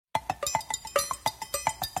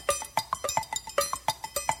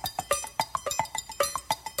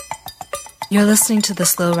You're listening to the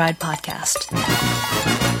Slow Ride Podcast.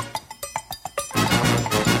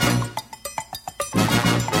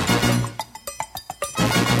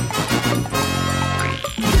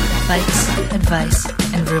 Bikes, advice,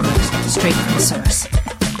 and rumors straight from the source.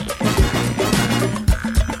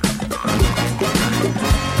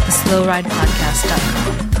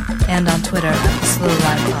 TheSlowRidePodcast.com and on Twitter at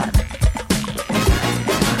SlowRidePod.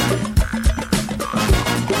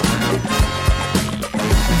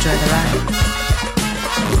 Enjoy the ride.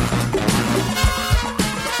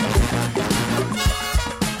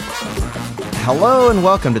 Hello and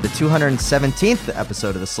welcome to the 217th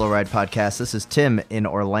episode of the Slow Ride Podcast. This is Tim in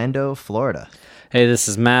Orlando, Florida. Hey, this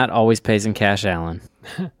is Matt, always pays in cash, Allen.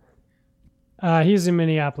 He's in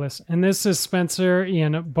Minneapolis. And this is Spencer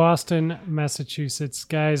in Boston, Massachusetts.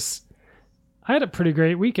 Guys, I had a pretty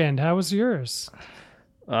great weekend. How was yours?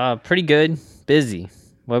 Pretty good. Busy.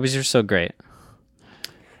 Why was yours so great?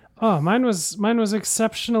 Oh, mine was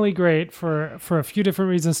exceptionally great for a few different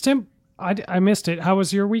reasons. Tim, I missed it. How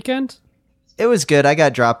was your weekend? It was good. I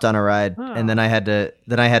got dropped on a ride, and then I had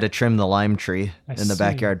to trim the lime tree in the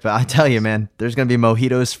backyard. But I tell you, man, there's going to be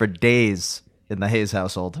mojitos for days in the Hayes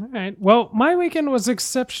household. All right. Well, my weekend was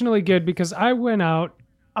exceptionally good because I went out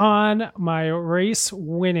on my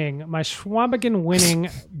Schwalben winning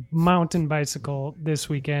mountain bicycle this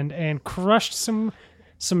weekend and crushed some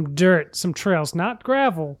dirt, some trails, not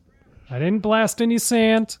gravel. I didn't blast any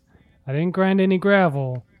sand. I didn't grind any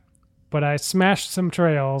gravel, but I smashed some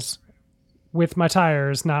trails with my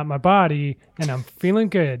tires, not my body, and I'm feeling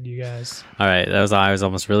good, you guys. All right, I was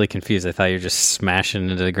almost really confused. I thought you were just smashing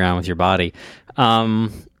into the ground with your body.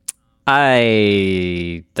 That's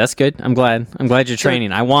good. I'm glad you're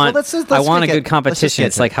training. I want a good competition.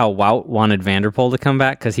 It's like how Wout wanted Vanderpool to come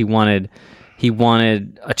back because he wanted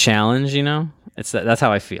a challenge. You know, that's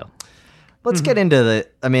how I feel. Let's get into the.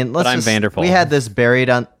 I mean, I'm Vanderpool. We had this buried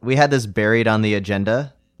on the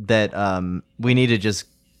agenda that we need to just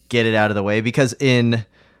get it out of the way because in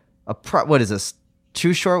what is this?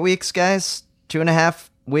 2 short weeks, guys? 2.5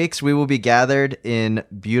 weeks. We will be gathered in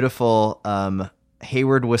beautiful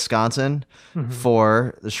Hayward, Wisconsin,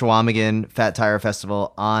 for the Schwalben Fat Tire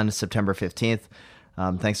Festival on September 15th.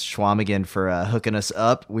 Thanks to Schwalben for hooking us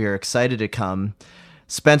up. We are excited to come.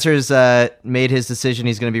 Spencer's made his decision.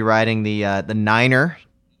 He's going to be riding the Niner,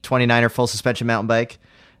 29er full suspension mountain bike.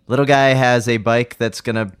 Little guy has a bike that's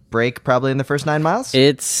going to break probably in the first 9 miles.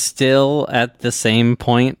 It's still at the same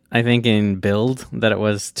point, I think, in build that it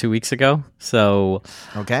was 2 weeks ago. So,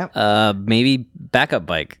 okay, maybe backup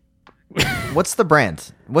bike. What's the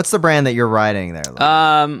brand? What's the brand that you're riding there?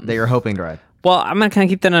 That you're hoping to ride? Well, I'm gonna kind of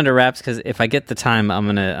keep that under wraps because if I get the time, I'm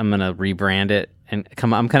gonna rebrand it and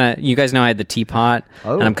come. I'm kind of. You guys know I had the Teapot,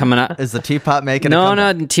 and I'm coming out. Is the Teapot making?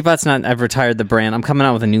 No, Teapot's not. I've retired the brand. I'm coming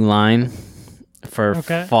out with a new line for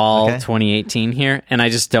fall 2018 here, and I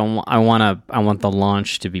just don't. I want the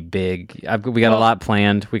launch to be big. We got a lot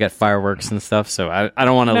planned. We got fireworks and stuff, so I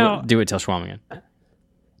don't want to do it till Schwalben.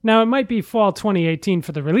 Now it might be fall 2018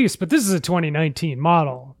 for the release, but this is a 2019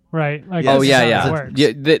 model. Right. Like, yeah.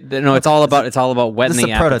 It's all about whetting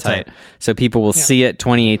the appetite. So people will see it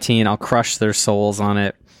 2018. I'll crush their souls on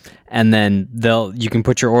it, and then you can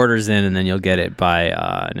put your orders in, and then you'll get it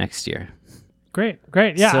by next year. Great.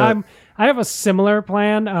 Yeah, I have a similar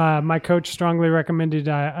plan. My coach strongly recommended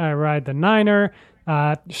I ride the Niner.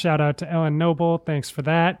 Shout out to Ellen Noble. Thanks for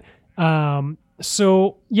that.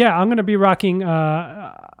 So, yeah, I'm going to be rocking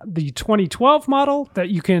the 2012 model that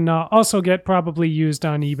you can also get probably used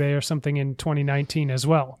on eBay or something in 2019 as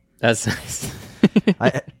well. That's nice.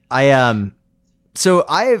 So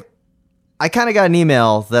I kind of got an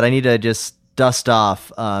email that I need to just dust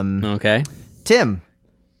off. Okay. Tim,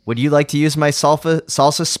 would you like to use my salsa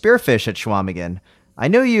spearfish at Schwalben? I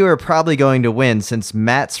know you are probably going to win since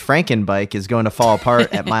Matt's Franken bike is going to fall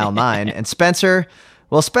apart at mile 9, and Spencer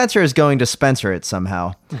is going to Spencer it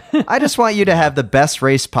somehow. I just want you to have the best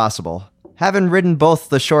race possible. Having ridden both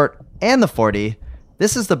the short and the 40,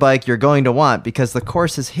 this is the bike you're going to want because the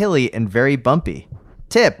course is hilly and very bumpy.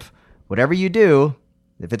 Tip, whatever you do,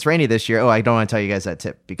 if it's rainy this year, I don't want to tell you guys that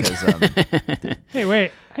tip because... Hey,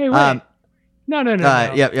 wait. No.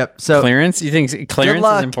 Yep. So clearance? You think clearance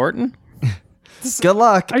is important? Good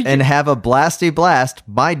luck and have a blasty blast.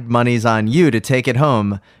 My money's on you to take it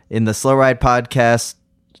home in the Slow Ride Podcast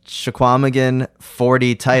Schwalben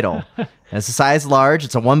 40 title. And it's a size large.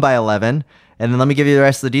 It's a 1x11. And then let me give you the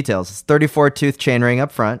rest of the details. It's 34 tooth chainring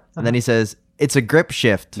up front. And then he says it's a grip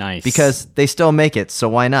shift. Nice. Because they still make it, so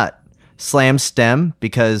why not? Slam stem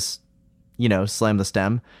because, slam the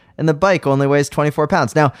stem. And the bike only weighs 24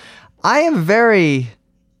 pounds. Now, I am very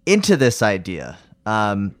into this idea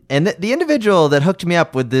And the individual that hooked me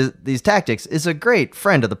up with these tactics is a great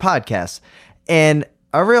friend of the podcast and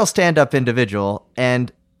a real stand-up individual.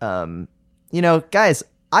 And, guys,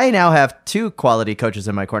 I now have 2 quality coaches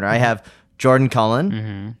in my corner. I have Jordan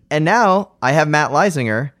Cullen, and now I have Matt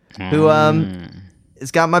Leisinger, who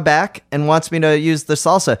has got my back and wants me to use the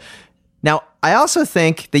salsa. Now, I also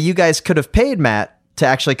think that you guys could have paid Matt to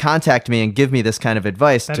actually contact me and give me this kind of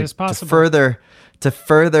advice to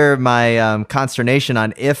further my consternation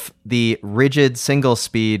on if the rigid single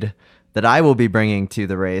speed that I will be bringing to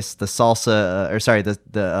the race, the salsa,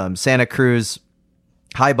 the Santa Cruz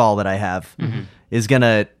highball that I have, is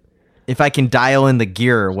gonna, if I can dial in the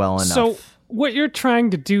gear well enough. So what you're trying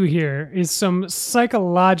to do here is some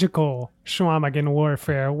psychological Schwamigan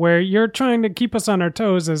warfare, where you're trying to keep us on our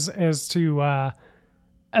toes as to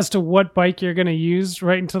what bike you're going to use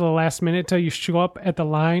right until the last minute till you show up at the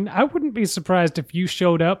line. I wouldn't be surprised if you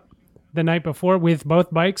showed up the night before with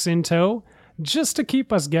both bikes in tow just to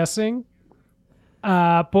keep us guessing.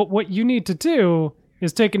 But what you need to do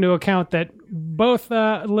is take into account that both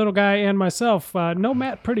Little Guy and myself know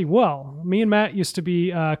Matt pretty well. Me and Matt used to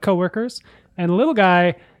be coworkers, and Little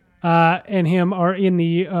Guy and him are in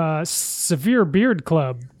the Severe Beard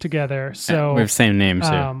Club together. So we have the same name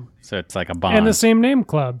too. So it's like a bond. And the same name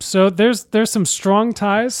club. So there's some strong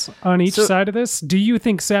ties on each side of this. Do you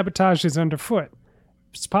think sabotage is underfoot?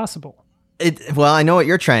 It's possible. Well, I know what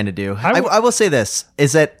you're trying to do. I will say this,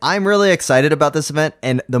 is that I'm really excited about this event,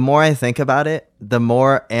 and the more I think about it, the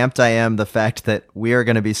more amped I am the fact that we are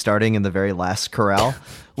going to be starting in the very last corral,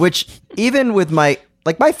 which even with my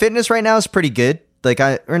fitness right now is pretty good.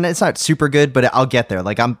 It's not super good, but I'll get there.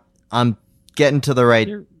 Like I'm getting to the right,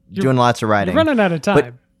 doing lots of riding. You're running out of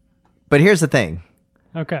time. But here's the thing.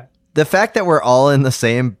 Okay. The fact that we're all in the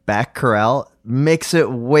same back corral makes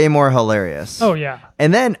it way more hilarious. Oh, yeah.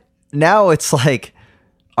 And then now it's like,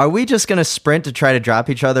 are we just going to sprint to try to drop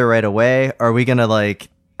each other right away? Are we going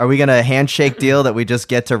to handshake deal that we just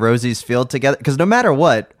get to Rosie's Field together? Because no matter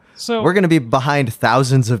what, we're going to be behind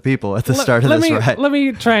thousands of people at the start of this ride. Let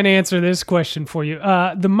me try and answer this question for you.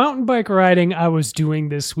 The mountain bike riding I was doing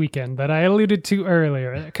this weekend that I alluded to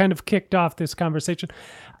earlier, it kind of kicked off this conversation.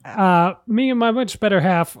 Me and my much better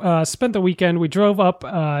half spent the weekend. We drove up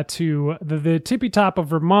to the tippy top of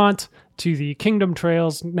Vermont to the Kingdom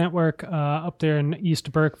Trails Network up there in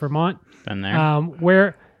East Burke, Vermont. Been there.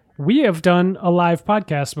 Where we have done a live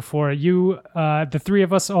podcast before. The 3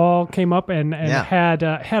 of us all came up and had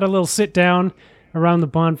a little sit down around the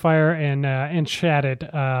bonfire and chatted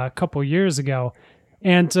a couple years ago,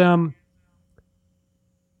 and that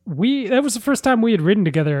was the first time we had ridden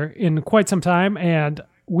together in quite some time, and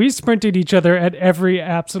we sprinted each other at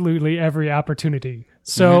absolutely every opportunity.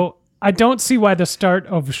 So I don't see why the start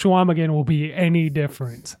of Schwamigan will be any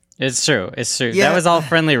different. It's true. Yeah. That was all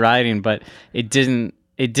friendly riding, but it didn't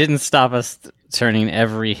stop us turning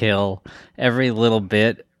every hill, every little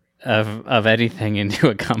bit of anything into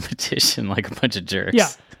a competition like a bunch of jerks. Yeah.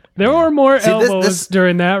 There were more elbows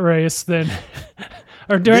during that race than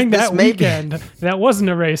or during that weekend. That wasn't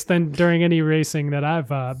a race than during any racing that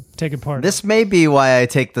I've taken part in. This may be why I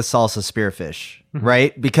take the salsa spearfish,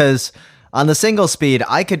 right? Because on the single speed,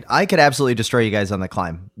 I could absolutely destroy you guys on the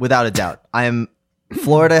climb without a doubt. I am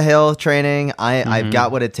Florida hill training. I've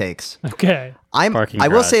got what it takes. Okay. I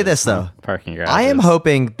will say this though. Parking garages. I am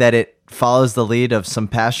hoping that it follows the lead of some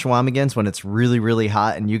past Schwamigans when it's really, really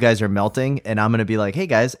hot and you guys are melting, and I'm going to be like, hey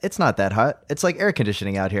guys, it's not that hot. It's like air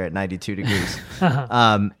conditioning out here at 92 degrees.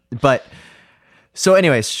 But so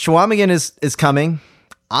anyways, Schwamigan is coming.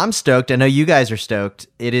 I'm stoked. I know you guys are stoked.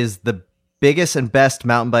 It is the biggest and best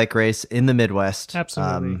mountain bike race in the Midwest.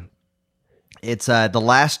 Absolutely. It's the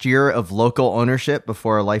last year of local ownership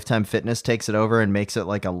before Lifetime Fitness takes it over and makes it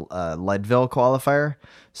like a Leadville qualifier.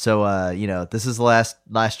 So, this is the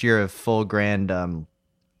last year of full grand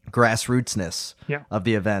grassrootsness of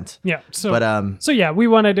the event. Yeah. We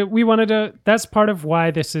wanted to. That's part of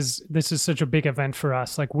why this is such a big event for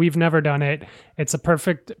us. Like, we've never done it. It's a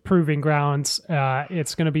perfect proving grounds.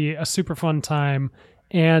 It's going to be a super fun time.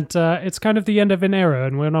 And it's kind of the end of an era,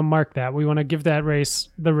 and we want to mark that. We want to give that race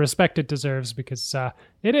the respect it deserves because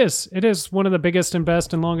it is one of the biggest and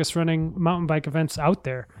best and longest running mountain bike events out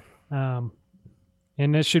there.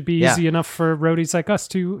 And it should be easy enough for roadies like us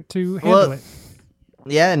to handle it.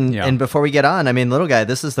 Yeah, and before we get on, I mean, Little Guy,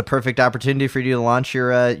 this is the perfect opportunity for you to launch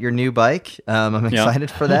your new bike. I'm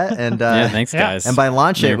excited for that. And thanks, guys. And by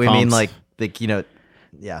launch it, we mean like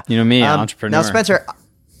me, entrepreneur. Now, Spencer,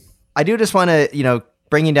 I do just want to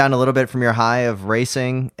bringing down a little bit from your high of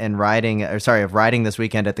racing and riding this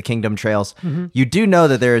weekend at the Kingdom Trails. Mm-hmm. You do know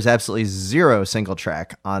that there is absolutely zero single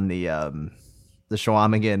track on the the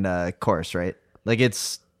Schwamigan course, right? Like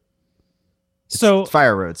it's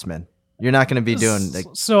fire roads, man. You're not going to be doing. Like,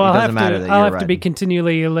 so I'll have to be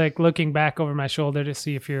continually like looking back over my shoulder to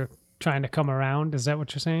see if you're trying to come around. Is that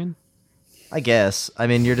what you're saying? I guess. I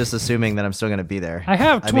mean, you're just assuming that I'm still going to be there. I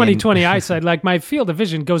have 20/20 eyesight. Like my field of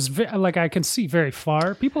vision goes like I can see very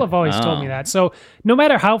far. People have always told me that. So no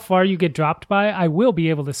matter how far you get dropped by, I will be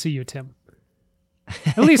able to see you, Tim.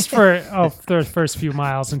 At least for the first few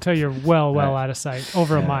miles until you're well out of sight,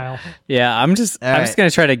 over a mile. Yeah, I'm just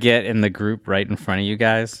gonna try to get in the group right in front of you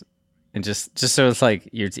guys, and just so it's like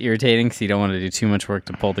it's irritating because you don't want to do too much work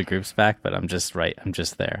to pull the groups back. But I'm just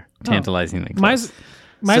there, tantalizingly close.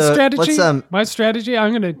 My strategy.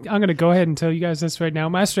 I'm gonna go ahead and tell you guys this right now.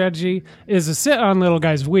 My strategy is to sit on little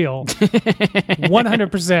guy's wheel,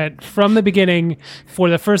 100% from the beginning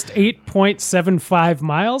for the first 8.75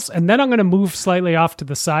 miles, and then I'm gonna move slightly off to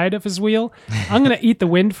the side of his wheel. I'm gonna eat the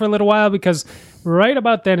wind for a little while because right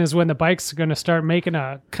about then is when the bike's gonna start making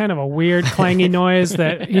a kind of a weird clangy noise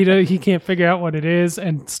that he can't figure out what it is,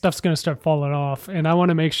 and stuff's gonna start falling off. And I want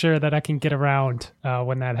to make sure that I can get around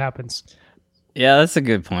when that happens. Yeah, that's a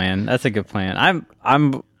good plan.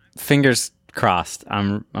 I'm fingers crossed.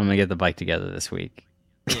 I'm gonna get the bike together this week.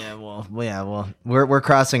 Well, we're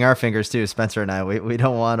crossing our fingers too, Spencer and I. We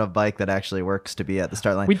don't want a bike that actually works to be at the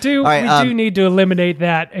start line. We do need to eliminate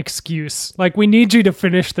that excuse. Like we need you to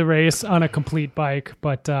finish the race on a complete bike,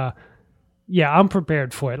 but yeah, I'm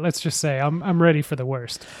prepared for it. Let's just say I'm ready for the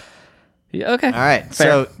worst. Yeah, okay. All right. Fair.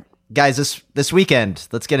 So guys, this weekend,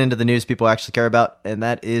 let's get into the news people actually care about, and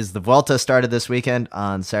that is the Vuelta started this weekend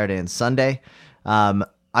on Saturday and Sunday.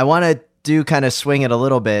 I want to do kind of swing it a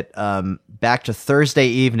little bit back to Thursday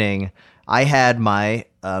evening. I had my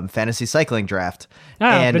fantasy cycling draft.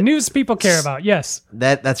 And the news people care about, yes.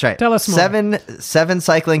 That's right. Tell us more. Seven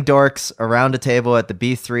cycling dorks around a table at the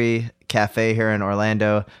B3 Cafe here in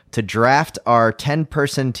Orlando to draft our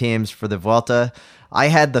 10-person teams for the Vuelta. I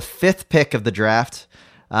had the 5th pick of the draft.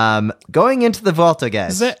 Going into the Vuelta,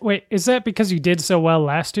 guys. Is that because you did so well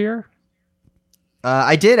last year?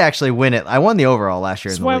 I did actually win it. I won the overall last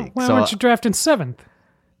year in the league. Why weren't you drafting 7th?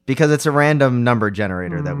 Because it's a random number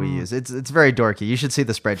generator that we use. It's very dorky. You should see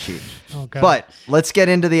the spreadsheet. Oh, God. But let's get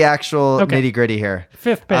into the actual nitty gritty here.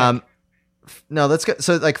 5th pick. No, let's go.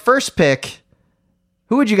 So like first pick,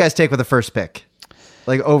 who would you guys take with the first pick?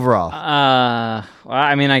 Like overall? Well,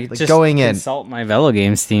 I mean, I just going in, consult my Velo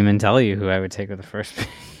Games team and tell you who I would take with the first pick.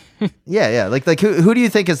 Yeah. Like who do you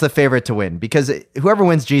think is the favorite to win? Because whoever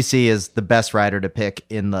wins GC is the best rider to pick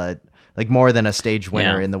in the more than a stage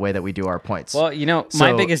winner in the way that we do our points. Well,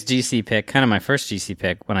 my biggest GC pick, kind of my first GC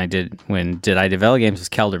pick when I did Velo Games was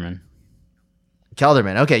Kelderman.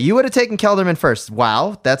 Okay, you would have taken Kelderman first.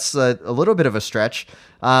 Wow, that's a little bit of a stretch.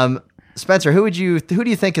 Spencer, who do you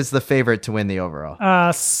think is the favorite to win the overall?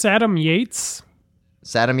 Saddam Yates.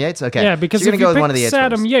 Saddam Yates? Okay. Yeah, because so if you pick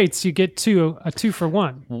Saddam Yates, you get a 2 for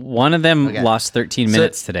 1. One of them lost 13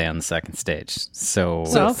 minutes today on the second stage. So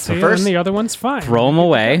first, and the other one's fine. Throw him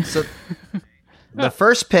away. So the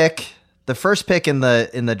first pick in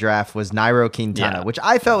the draft was Nairo Quintana, which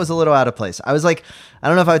I felt was a little out of place. I was like, I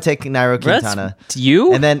don't know if I would take Nairo Quintana.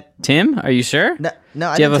 You? And then Tim, are you sure? No,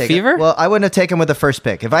 I Do you didn't have a fever? Well, I wouldn't have taken with the first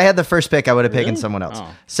pick. If I had the first pick, I would have taken someone else.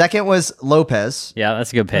 Oh. Second was Lopez. Yeah,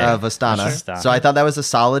 that's a good pick. Of Astana. So I thought that was a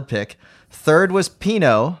solid pick. Third was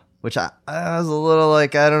Pinot, which I was a little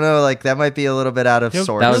like, I don't know, like that might be a little bit out of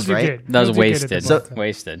sorts, that was right? That was wasted.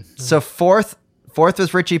 Wasted. So fourth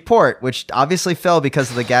was Richie Porte, which obviously fell because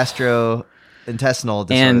of the gastrointestinal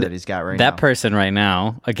disorder that he's got right now. That person right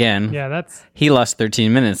now, again, he lost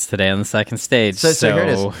 13 minutes today on the second stage. So here it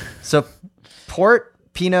is. So Porte,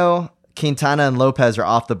 Pinot, Quintana, and Lopez are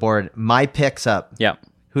off the board. My pick's up. Yep.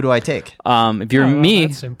 Who do I take? If you're me,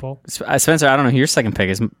 that's simple. Spencer, I don't know who your second pick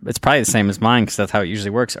is. It's probably the same as mine because that's how it usually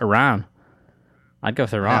works. Around. I'd go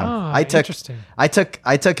with Around. Oh, interesting. I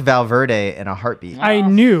took Valverde in a heartbeat. I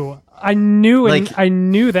knew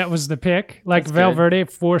that was the pick. Like Valverde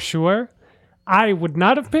for sure. I would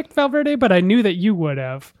not have picked Valverde, but I knew that you would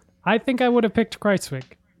have. I think I would have picked Kruijswijk.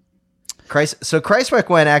 So Kruijswijk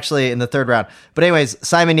went actually in the 3rd round. But anyways,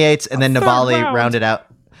 Simon Yates and then Nibali rounded out.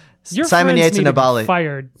 Your Simon Yates and Nibali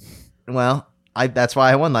fired. Well, that's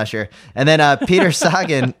why I won last year. And then Peter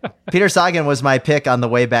Sagan. Peter Sagan was my pick on the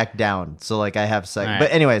way back down. So like I have second. Right.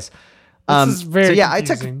 But anyways, this is very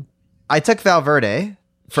confusing. I took Valverde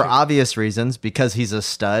for obvious reasons because he's a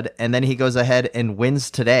stud, and then he goes ahead and wins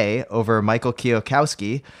today over Michael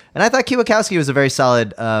Kwiatkowski. And I thought Kwiatkowski was a very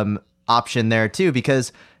solid option there too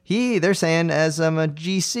because they're saying as a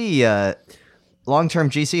GC long-term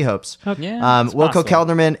GC hopes. Okay. Yeah, it's Wilco possible.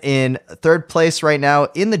 Kelderman in third place right now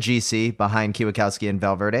in the GC behind Kiwakowski and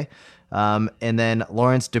Valverde. And then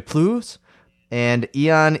Lawrence Duplouz and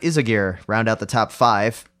Ian Izagir round out the top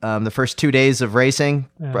 5. The first 2 days of racing,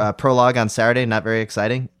 prologue on Saturday, not very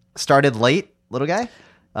exciting. Started late, little guy.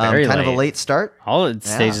 Very kind of a late. late start. All the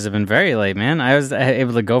stages have been very late, man. I was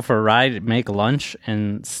able to go for a ride, make lunch,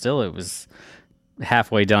 and still it was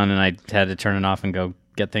halfway done, and I had to turn it off and go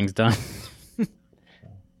get things done.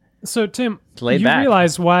 So Tim, laid you back.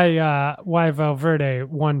 realize why Valverde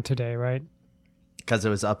won today, right? Because it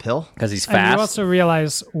was uphill. Because he's And fast. you also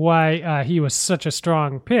realize why he was such a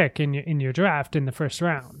strong pick in your draft in the first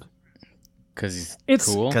round. Because he's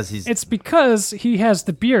It's- cool. Because he's It's because he has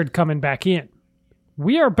the beard coming back in.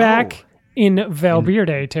 We are back in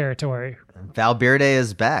Valbearde territory. Valbearde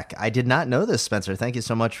is back. I did not know this, Spencer. Thank you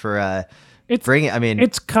so much for It's bringing. I mean,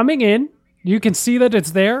 It's coming in. You can see that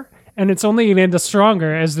it's there, and it's only going to get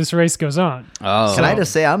stronger as this race goes on. Oh, can I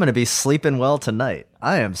just say I'm going to be sleeping well tonight?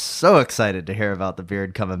 I am so excited to hear about the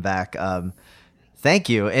beard coming back. Thank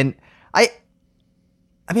you. And I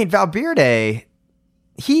mean, Valbearde,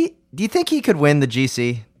 do you think he could win the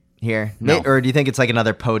GC here? No. Or do you think it's like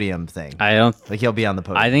another podium thing? I don't. Like he'll be on the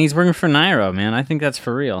podium. I think he's working for Nairo, man. I think that's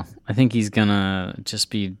for real. I think he's gonna just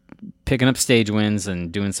be picking up stage wins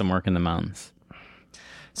and doing some work in the mountains.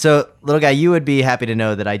 So, little guy, you would be happy to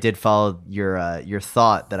know that I did follow your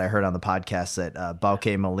thought that I heard on the podcast that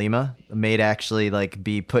Bauke Molema may actually like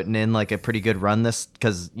be putting in like a pretty good run this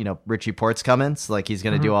because Richie Port's coming, so like he's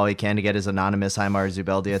going to do all he can to get his anonymous Heimar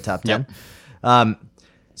Zubeldia top 10.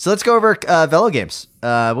 So let's go over Velo games.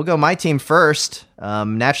 We'll go my team first.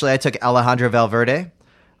 Naturally, I took Alejandro Valverde.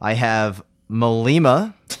 I have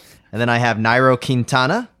Molema, and then I have Nairo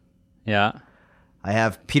Quintana. Yeah. I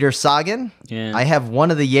have Peter Sagan. Yeah. I have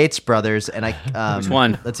one of the Yates brothers, and I Which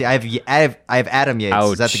one? Let's see. I have Adam Yates.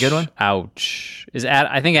 Ouch. Is that the good one? Ouch.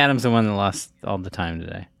 I think Adam's the one that lost all the time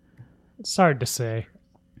today. It's hard to say.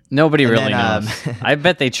 Nobody And really then, knows. I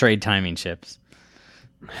bet they trade timing chips.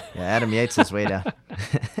 Yeah, Adam Yates is way down.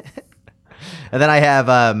 And then I have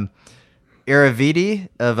Iravidi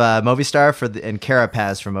of Movistar and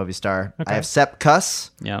Carapaz from Movistar. Okay. I have Sepp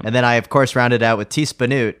Kuss. Yeah. And then I, of course, rounded out with T.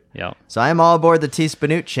 Spanut. Yeah. So I'm all aboard the T.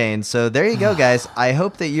 Spanut chain. So there you go, guys. I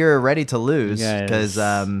hope that you're ready to lose You because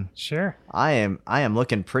Sure. I am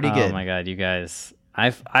looking pretty Oh good. my god, you guys!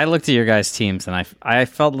 I looked at your guys' teams and I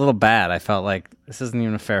felt a little bad. I felt like this isn't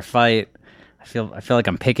even a fair fight. I feel like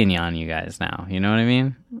I'm picking on you guys now. You know what I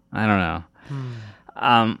mean? I don't know.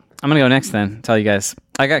 I'm gonna go next then. Tell you guys,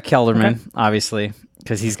 I got Kelderman obviously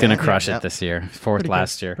because he's gonna crush it this year. Fourth Pretty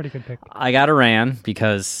last good. year. Pretty good pick. I got Iran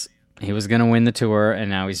because he was gonna win the Tour and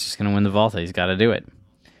now he's just gonna win the Volta. He's got to do it.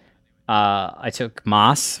 I took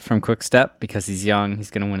Moss from Quick Step because he's young.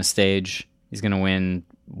 He's going to win a stage. He's going to win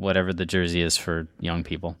whatever the jersey is for young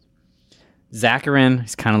people. Zacharin,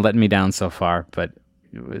 he's kind of letting me down so far, but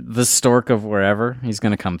the stork of wherever, he's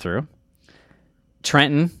going to come through.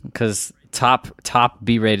 Trenton, because top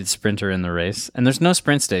B-rated sprinter in the race. And there's no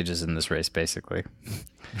sprint stages in this race, basically.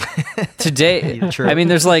 Today, True. I mean,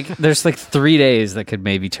 there's like 3 days that could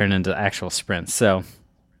maybe turn into actual sprints. So,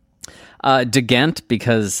 De Gent,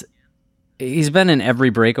 because he's been in every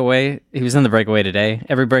breakaway. He was in the breakaway today.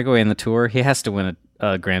 Every breakaway in the Tour. He has to win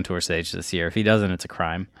a Grand Tour stage this year. If he doesn't, it's a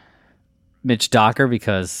crime. Mitch Docker,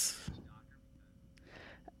 because...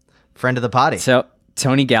 Friend of the potty. So,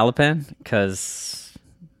 Tony Gallopin, because...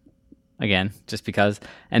 Again, just because.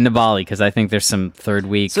 And Nibali, because I think there's some third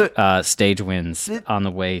week stage wins on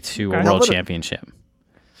the way to a world championship.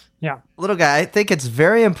 Yeah. Little guy, I think it's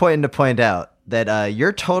very important to point out that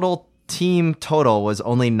your team total was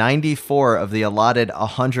only 94 of the allotted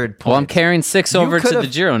 100 points. Well, I'm carrying 6 over to the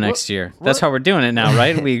could've- Giro next year. That's how we're doing it now,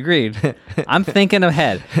 right? We agreed. I'm thinking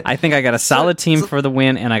ahead. I think I got a solid team for the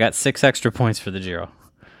win, and I got 6 extra points for the Giro.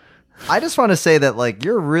 I just want to say that like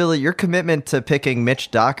your commitment to picking Mitch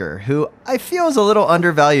Docker, who I feel is a little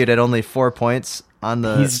undervalued at only 4 points on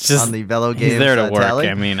the Velo games. He's there to work. tally.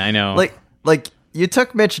 I mean, I know. Like you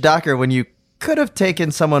took Mitch Docker when you could have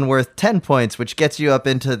taken someone worth 10 points, which gets you up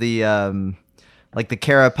into the like the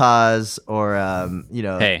Carapaz or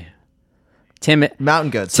hey, Tim,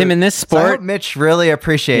 Mountain Goats. Tim, in this So I sport, hope Mitch really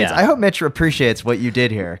appreciates. Yeah. I hope Mitch appreciates what you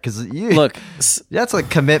did here because look, that's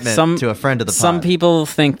like commitment to a friend of the pod. Some people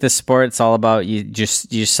think the sport's all about you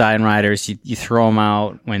sign riders, you throw them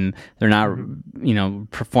out when they're not,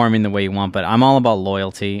 performing the way you want. But I'm all about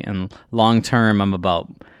loyalty, and long term, I'm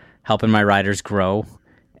about helping my riders grow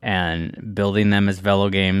and building them as Velo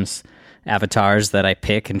Games avatars that I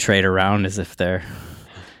pick and trade around as if they're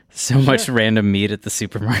so much random meat at the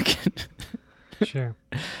supermarket. Sure.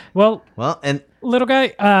 Well, and little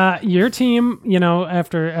guy, your team,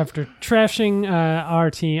 after trashing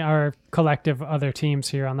our team, our collective other teams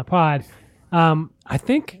here on the pod, I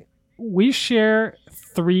think we share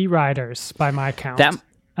 3 riders by my count.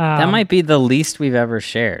 That might be the least we've ever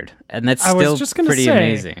shared, and that's still pretty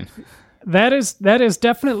amazing. That is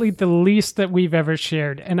definitely the least that we've ever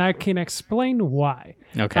shared, and I can explain why.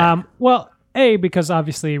 Okay. Well, A, because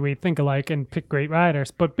obviously we think alike and pick great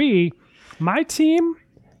riders, but B, my team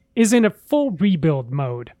is in a full rebuild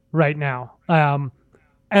mode right now.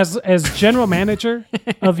 As general manager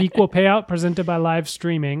of Equal Payout presented by live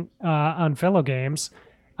streaming on Fellow Games,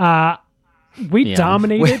 we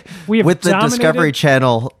dominated. We have with the dominated. Discovery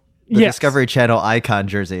Channel, Discovery Channel icon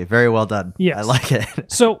jersey. Very well done. Yes. I like it.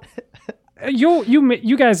 So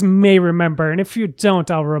you guys may remember, and if you don't,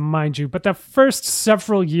 I'll remind you. But the first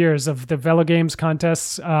several years of the Velo Games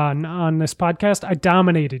contests on this podcast, I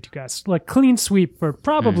dominated you guys, like clean sweep for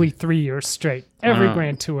probably 3 years straight, every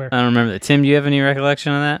Grand Tour. I don't remember that. Tim, do you have any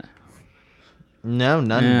recollection of that? No,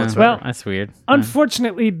 none whatsoever. Well, that's weird.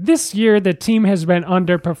 Unfortunately, this year the team has been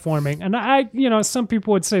underperforming, and some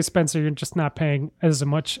people would say, Spencer, you're just not paying as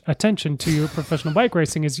much attention to your professional bike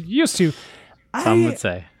racing as you used to. Some would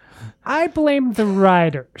say. I blame the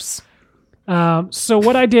riders. So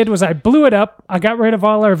what I did was I blew it up. I got rid of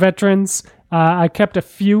all our veterans. I kept a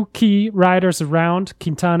few key riders around,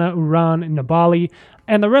 Quintana, Uran, and Nibali.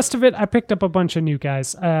 And the rest of it, I picked up a bunch of new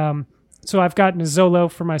guys. So I've got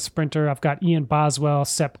Nizzolo for my sprinter. I've got Ian Boswell,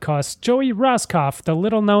 Sepp Kuss, Joey Roscoff, the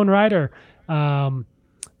little-known rider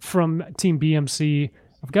from Team BMC.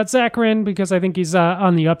 I've got Zakarin because I think he's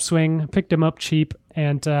on the upswing. Picked him up cheap.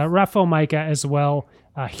 And Rafael Micah as well,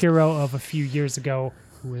 a hero of a few years ago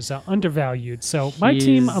who was undervalued. So my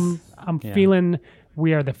team, I'm feeling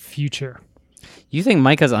we are the future. You think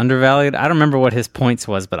Micah's undervalued? I don't remember what his points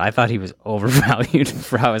was, but I thought he was overvalued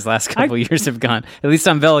for how his last couple years have gone. At least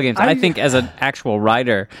on Velo Games. I think as an actual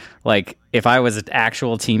rider, like if I was an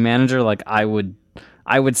actual team manager, like I would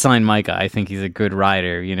sign Micah. I think he's a good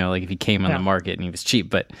rider, like if he came on the market and he was cheap.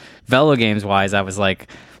 But Velo Games wise, I was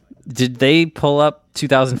like, did they pull up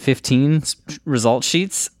 2015 result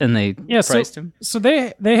sheets and they priced him? So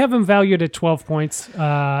they have him valued at 12 points,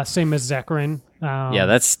 same as Zakarin. Yeah,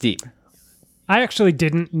 that's steep. I actually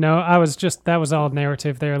didn't know. That was all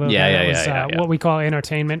narrative there a little bit. It was what we call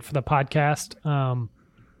entertainment for the podcast.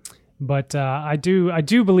 But I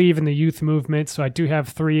do believe in the youth movement, so I do have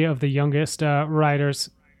 3 of the youngest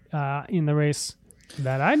riders in the race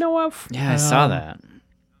that I know of. Yeah, I saw that.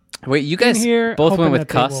 Wait, you guys both went with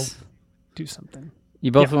Kuss? Do something.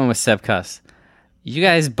 You both went with Sepp Kuss. You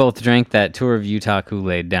guys both drank that Tour of Utah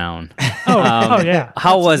Kool-Aid down. Yeah.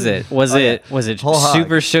 How was it? Was it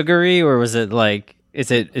super sugary, or was it like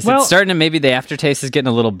is it starting to maybe the aftertaste is getting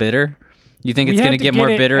a little bitter? You think it's going to get more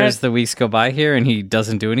bitter as the weeks go by here, and he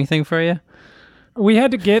doesn't do anything for you? We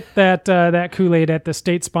had to get that Kool-Aid at the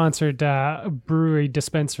state-sponsored brewery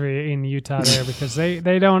dispensary in Utah there because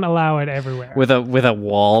they don't allow it everywhere. With a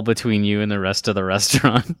wall between you and the rest of the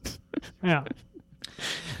restaurant. Yeah.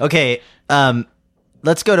 Okay,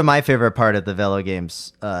 let's go to my favorite part of the Velo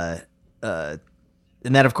Games, and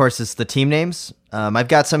that, of course, is the team names. I've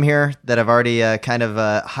got some here that I've already kind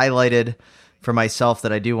of highlighted for myself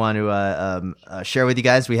that I do want to share with you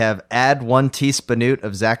guys. We have add 1 teaspoon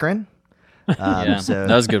of Zakarin. So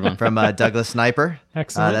that was a good one from Douglas Sniper.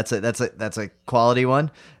 Excellent. That's a quality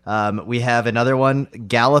one. We have another one,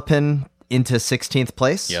 Gallopin into 16th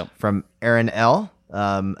place from Aaron L.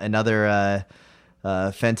 Another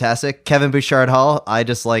fantastic. Kevin Bouchard Hall. I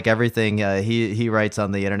just like everything he writes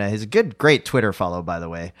on the internet. He's a great Twitter follow, by the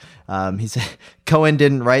way. He said Cohen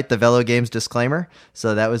didn't write the Velo Games disclaimer,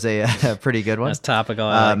 so that was a pretty good one. That's topical.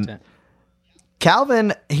 I liked it.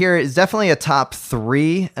 Calvin here is definitely a top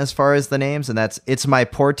 3 as far as the names, and that's It's My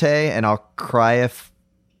Porte and I'll Cry If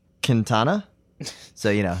Quintana. So,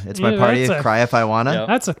 it's my party, cry if I wanna. Yep.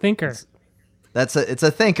 That's a thinker. It's a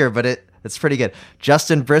thinker, but it's pretty good.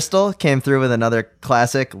 Justin Bristol came through with another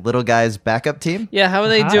classic Little Guys backup team. Yeah, how are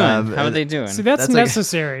they doing? How are they doing? See, that's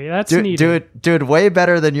necessary. That's needed. Do it way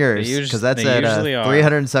better than yours, because that's at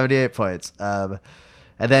 378 points. And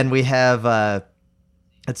then we have...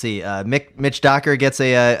 let's see. Mitch Docker gets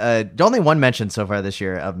only one mention so far this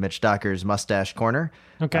year of Mitch Docker's Mustache Corner.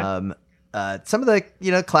 Okay. Some of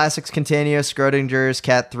the classics, Continuous, Schrodinger's,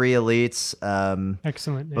 Cat 3 Elites.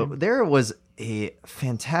 Excellent name. But there was a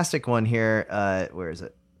fantastic one here. Where is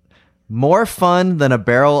it? More Fun Than a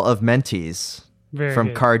Barrel of Mentees from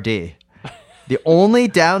good. Car D. The only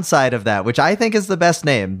downside of that, which I think is the best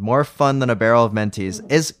name, More Fun Than a Barrel of Mentees,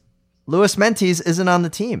 is Louis Mentees isn't on the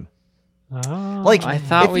team. Oh. Like, I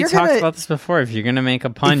thought we talked about this before. If you're gonna make a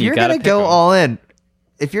pun, you gotta go all in.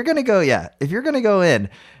 If you're gonna go in.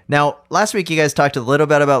 Now, last week you guys talked a little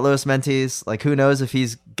bit about Luis Mentiz. Like, who knows if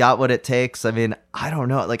he's got what it takes? I mean, I don't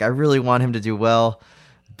know. Like, I really want him to do well,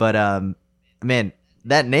 but man,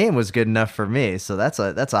 that name was good enough for me. So that's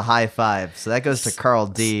a high five. So that goes to Carl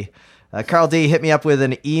D. Carl D, hit me up with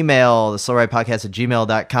an email,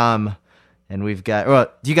 theslowridepodcast@gmail.com. And we've got.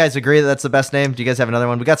 Well, do you guys agree that that's the best name? Do you guys have another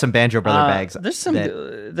one? We got some Banjo Brother bags.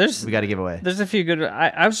 We got to give away. There's a few good.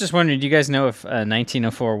 I was just wondering. Do you guys know if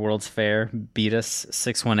 1904 World's Fair beat us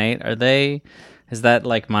 618? Are they? Is that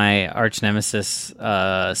like my arch nemesis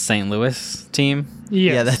St. Louis team?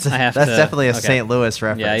 Yes. Yeah, that's definitely a St. Louis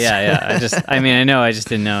reference. Yeah. I know. I just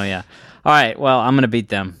didn't know. Yeah. All right. Well, I'm gonna beat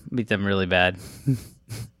them really bad.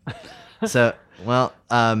 So, well,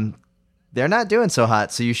 they're not doing so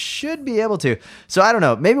hot, so you should be able to. So I don't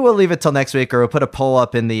know. Maybe we'll leave it till next week, or we'll put a poll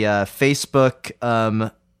up in the Facebook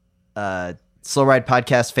Slow Ride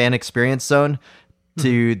Podcast Fan Experience Zone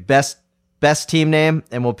to best team name,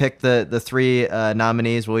 and we'll pick the three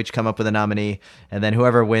nominees. We'll each come up with a nominee, and then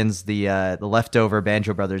whoever wins the leftover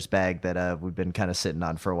Banjo Brothers bag that we've been kind of sitting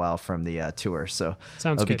on for a while from the tour. So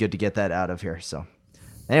it'll be good to get that out of here. So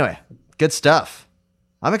anyway, good stuff.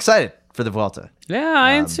 I'm excited for the Vuelta. Yeah,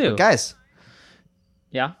 I am too. Guys.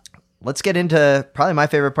 Yeah. Let's get into probably my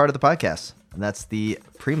favorite part of the podcast, and that's the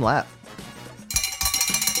Preem Lap.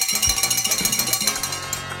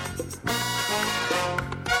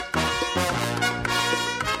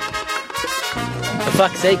 For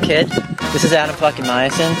fuck's sake, kid. This is Adam fucking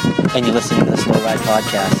Myosin, and you're listening to the Slow Ride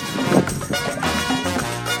Podcast.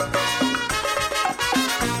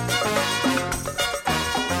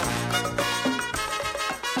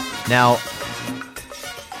 Now,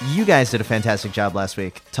 you guys did a fantastic job last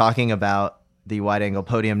week talking about the Wide Angle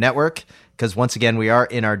Podium Network, because once again, we are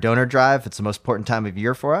in our donor drive. It's the most important time of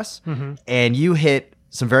year for us. Mm-hmm. And you hit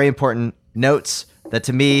some very important notes that,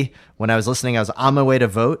 to me, when I was listening, I was on my way to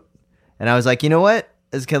vote. And I was like, you know what?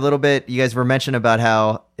 It's a little bit, you guys were mentioning about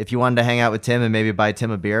how if you wanted to hang out with Tim and maybe buy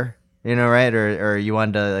Tim a beer, you know, right? Or you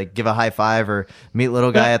wanted to like give a high five or meet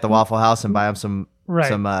little guy at the Waffle House and buy him some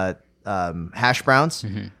hash browns.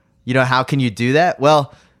 Mm-hmm. You know, how can you do that?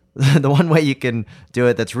 Well, the one way you can do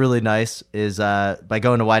it that's really nice is by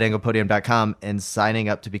going to wideanglepodium.com and signing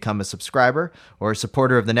up to become a subscriber or a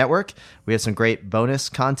supporter of the network. We have some great bonus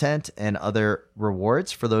content and other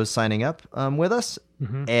rewards for those signing up with us.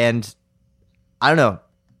 Mm-hmm. And I don't know,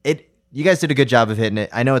 you guys did a good job of hitting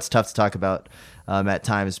it. I know it's tough to talk about at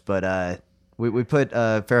times, but we put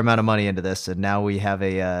a fair amount of money into this, and now we have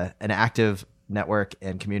an active network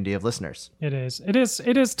and community of listeners. It is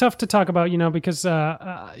tough to talk about, because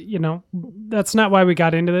that's not why we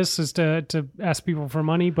got into this, is to ask people for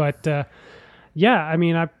money. But I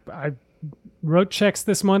mean, I wrote checks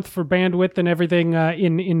this month for bandwidth and everything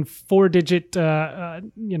in 4-digit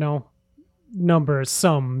numbers,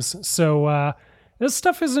 sums. So this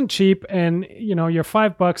stuff isn't cheap, and your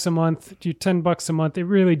 $5 a month, your $10 a month, it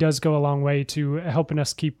really does go a long way to helping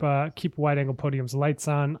us keep Wide Angle Podium's lights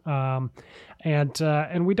on.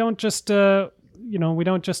 And we don't just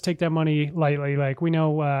take that money lightly. Like, we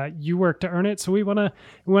know you work to earn it, so we want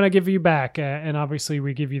to give you back. And obviously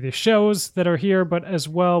we give you the shows that are here, but as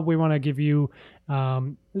well we want to give you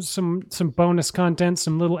some bonus content,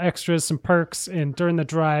 some little extras, some perks. And during the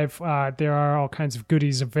drive, there are all kinds of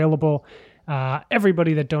goodies available.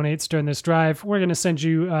 Everybody that donates during this drive, we're going to send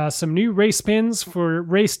you some new race pins for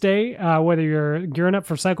race day, whether you're gearing up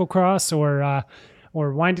for cyclocross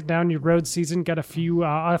or winding down your road season. Got a few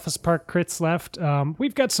Office Park crits left.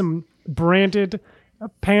 We've got some branded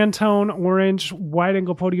Pantone orange, Wide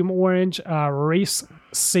Angle Podium orange race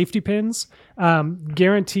safety pins,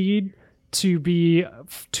 guaranteed to be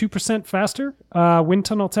 2% faster, wind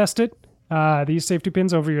tunnel tested. These safety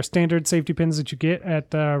pins over your standard safety pins that you get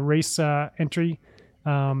at race entry,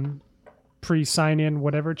 pre-sign-in,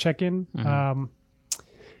 whatever, check-in. Mm-hmm.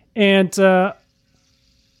 And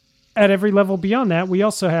at every level beyond that, we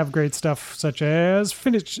also have great stuff such as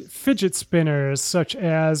fidget spinners, such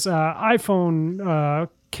as iPhone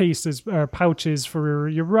cases or pouches for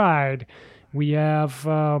your ride. We have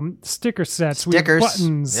sticker sets. We have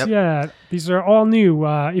buttons. Yep. Yeah, these are all new.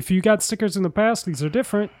 If you got stickers in the past, these are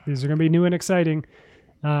different. These are going to be new and exciting.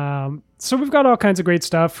 So we've got all kinds of great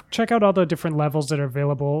stuff. Check out all the different levels that are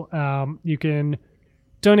available. You can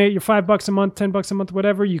donate your $5 a month, $10 a month,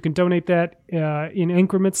 whatever. You can donate that in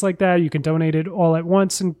increments like that. You can donate it all at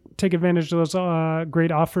once and take advantage of those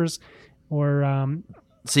great offers. Or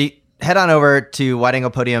see. Head on over to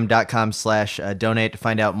wideanglepodium.com/donate to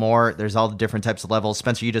find out more. There's all the different types of levels.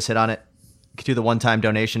 Spencer, you just hit on it. could do the one-time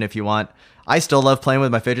donation if you want. I still love playing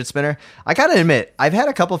with my fidget spinner. I gotta admit, I've had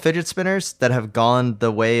a couple fidget spinners that have gone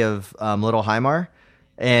the way of Little Heimar,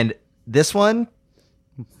 and this one,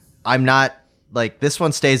 I'm not like this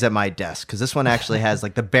one stays at my desk because this one actually has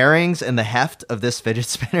like the bearings and the heft of this fidget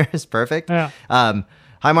spinner is perfect. Yeah.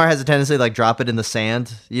 Heimar has a tendency to like drop it in the sand,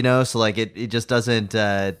 so like it just doesn't.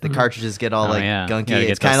 The cartridges get all gunky.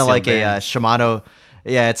 It's kind of like a Shimano.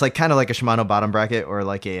 Yeah, it's like kind of like a Shimano bottom bracket or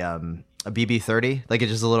like a BB30. Like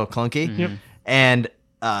it's just a little clunky. Yep. And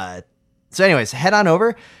so, anyways, head on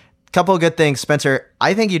over. Couple of good things, Spencer.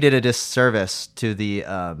 I think you did a disservice to the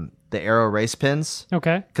Arrow race pins.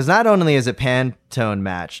 Okay. Because not only is it Pantone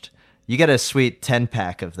matched, you get a sweet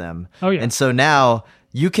 10-pack of them. Oh yeah. And so now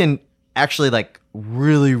you can actually like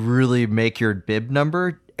really, really make your bib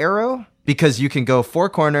number arrow because you can go 4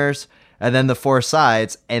 corners and then the 4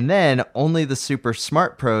 sides, and then only the super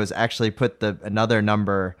smart pros actually put another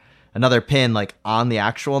pin like on the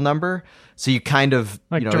actual number. So you kind of,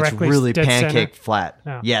 like it's really pancake flat.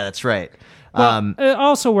 Yeah. Yeah, that's right. Well, it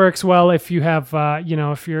also works well if you have,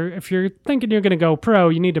 if you're thinking you're going to go pro,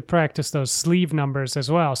 you need to practice those sleeve numbers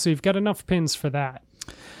as well. So you've got enough pins for that.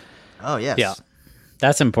 Oh, yes. Yeah.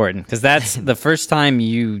 That's important because that's the first time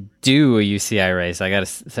you do a UCI race. I got to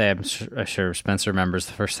say, I'm sure Spencer remembers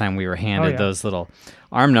the first time we were handed those little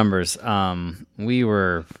arm numbers. We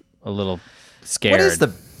were a little scared. What is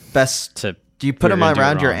the best? Do you put them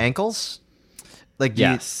around your ankles? Like,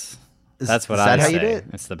 yes. That's what I say. Is that how you do it?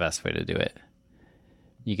 It's the best way to do it.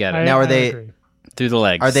 You got it. Now, are I they agree. Through the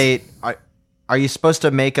legs? Are you supposed to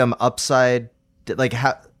make them upside, like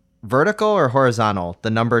vertical or horizontal? The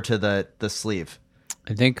number to the sleeve.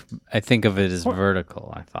 I think of it as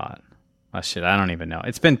vertical. I thought. Oh shit! I don't even know.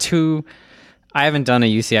 It's been I haven't done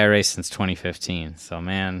a UCI race since 2015. So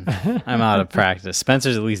man, I'm out of practice.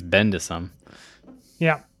 Spencer's at least been to some.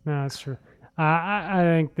 Yeah, no, that's true. I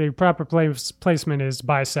think the proper placement is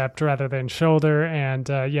bicep rather than shoulder, and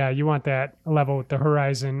you want that level with the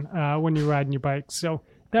horizon when you're riding your bike. So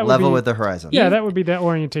that level with the horizon. Yeah, that would be the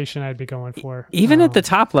orientation I'd be going for. Even at the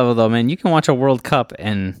top level, though, man, you can watch a World Cup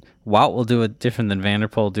and Wout will do it different than Van der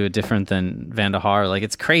Poel, do it different than Van der Haar. Like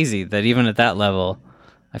it's crazy that even at that level,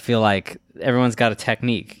 I feel like everyone's got a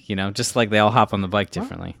technique. Just like they all hop on the bike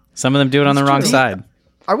differently. Some of them do it on the wrong side.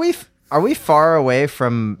 Are we far away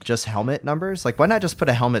from just helmet numbers? Like, why not just put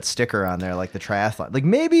a helmet sticker on there like the triathlon? Like,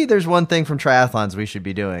 maybe there's one thing from triathlons we should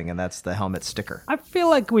be doing, and that's the helmet sticker. I feel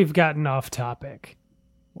like we've gotten off topic.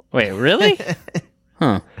 Wait, really?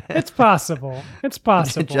 Huh. It's possible. It's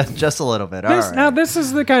possible. just a little bit. All right. Now, this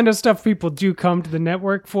is the kind of stuff people do come to the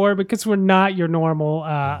network for because we're not your normal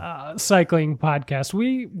cycling podcast.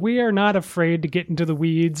 We are not afraid to get into the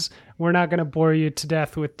weeds. We're not going to bore you to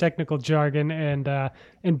death with technical jargon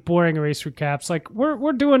and boring race recaps. Like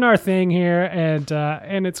we're doing our thing here,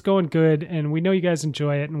 and it's going good. And we know you guys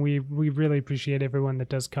enjoy it, and we really appreciate everyone that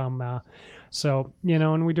does come. So,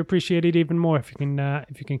 and we'd appreciate it even more if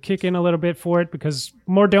you can kick in a little bit for it, because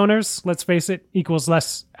more donors, let's face it, equals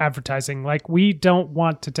less advertising. Like, we don't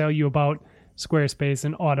want to tell you about Squarespace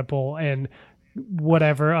and Audible and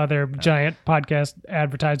whatever other giant podcast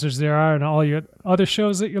advertisers there are and all your other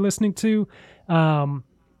shows that you're listening to.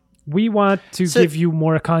 We want to give you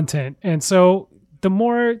more content. And so the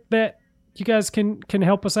more that you guys can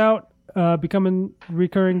help us out becoming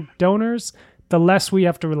recurring donors, the less we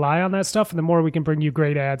have to rely on that stuff, and the more we can bring you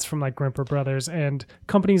great ads from like Grimper Brothers and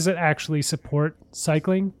companies that actually support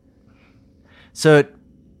cycling. So,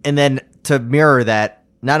 and then to mirror that,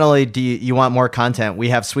 not only do you want more content, we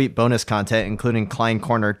have sweet bonus content, including Klein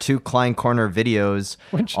Corner. 2 Klein Corner videos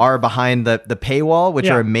are behind the paywall, which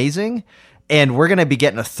are amazing. And we're going to be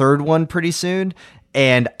getting a 3rd one pretty soon.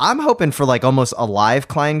 And I'm hoping for like almost a live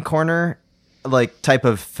Klein Corner like type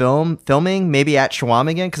of filming, maybe at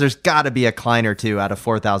Shawamigan, because there's got to be a Klein or 2 out of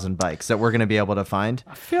 4,000 bikes that we're going to be able to find.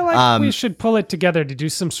 I feel like we should pull it together to do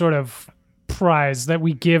some sort of prize that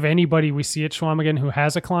we give anybody we see at Shawamigan who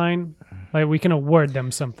has a Klein. Like, we can award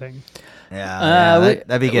them something. Yeah,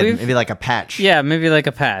 that'd be good. Maybe like a patch. Yeah, maybe like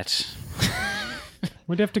a patch.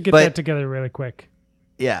 We'd have to get that together really quick.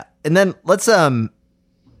 Yeah, and then let's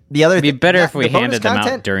the other. It'd be better if we handed them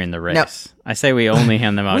out during the race. No. I say we only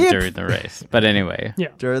hand them out during the race. But anyway. Yeah.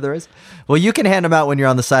 During the race? Well, you can hand them out when you're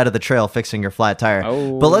on the side of the trail fixing your flat tire.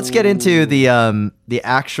 Oh. But let's get into the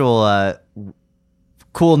actual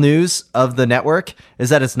cool news of the network is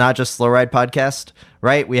that it's not just Slow Ride Podcast,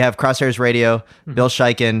 right? We have Crosshairs Radio, Bill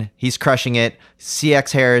Scheiken, he's crushing it.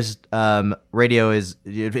 CX Hairs Radio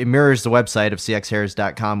it mirrors the website of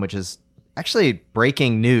cxhairs.com, which is actually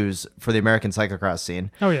breaking news for the American cyclocross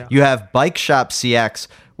scene. Oh, yeah. You have Bike Shop CX,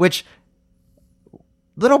 which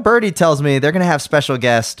Little Birdie tells me they're going to have special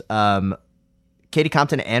guest Katie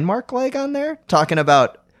Compton and Mark Legg on there talking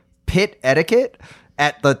about pit etiquette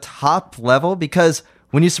at the top level, because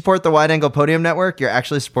when you support the Wide Angle Podium Network, you're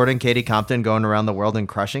actually supporting Katie Compton going around the world and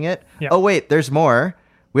crushing it. Yep. Oh, wait, there's more.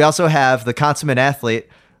 We also have The Consummate Athlete,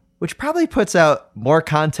 which probably puts out more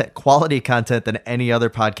content, quality content than any other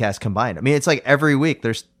podcast combined. I mean, it's like every week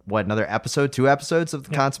there's, another episode, 2 episodes of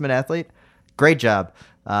The Consummate Athlete? Great job.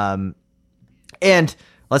 And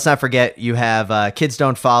let's not forget, you have Kids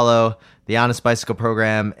Don't Follow, the Honest Bicycle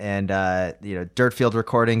Program, and Dirt Field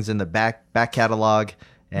Recordings in the back catalog,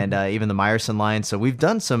 and even the Meyerson line. So we've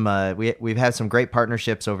done some, we've had some great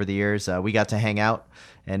partnerships over the years. We got to hang out,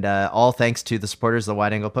 and all thanks to the supporters of the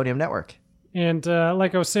Wide Angle Podium Network. And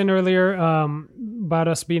like I was saying earlier, about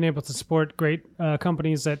us being able to support great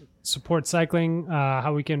companies that support cycling,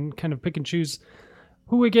 how we can kind of pick and choose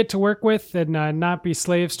who we get to work with and not be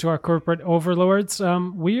slaves to our corporate overlords.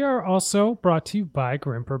 We are also brought to you by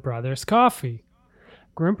Grimper Brothers Coffee.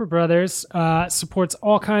 Grimper Brothers supports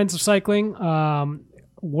all kinds of cycling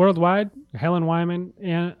worldwide. Helen Wyman,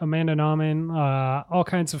 and Amanda Nauman, all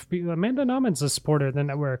kinds of people. Amanda Nauman's a supporter of the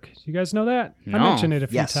network. You guys know that? No. I mentioned it a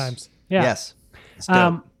few times. Yeah. Yes.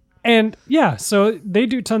 And yeah, so they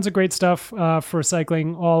do tons of great stuff for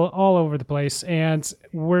cycling all over the place, and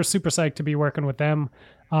we're super psyched to be working with them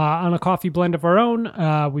on a coffee blend of our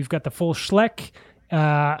own. We've got the full Schleck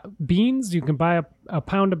beans. You can buy a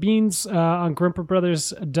pound of beans on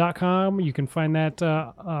grimperbrothers.com. You can find that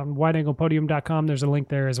on wideanglepodium.com. There's a link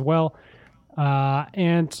there as well.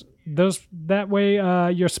 And that way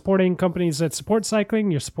you're supporting companies that support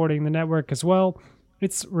cycling. You're supporting the network as well.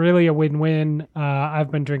 It's really a win-win. I've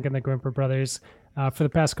been drinking the Grimper Brothers for the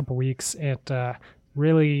past couple weeks and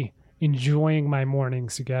really enjoying my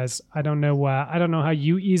mornings, you guys. I don't know how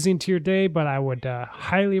you ease into your day, but I would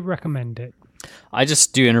highly recommend it. I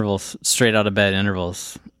just do intervals, straight out of bed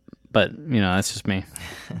intervals. But, that's just me.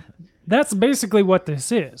 That's basically what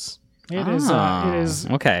this is. It is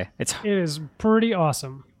okay. It is pretty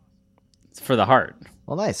awesome. It's for the heart.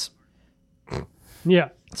 Well, nice. Yeah.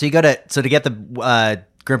 So to get the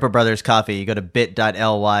Grimper Brothers coffee, you go to bit.ly/WAP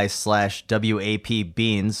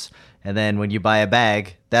beans. And then when you buy a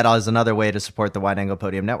bag, that is another way to support the Wide Angle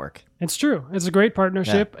Podium Network. It's true. It's a great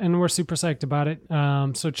partnership, and we're super psyched about it.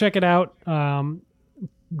 So check it out.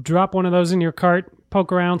 Drop one of those in your cart.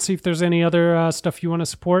 Poke around, see if there's any other stuff you want to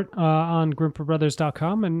support on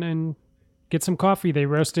grimperbrothers.com, and get some coffee. They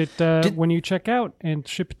roast it when you check out and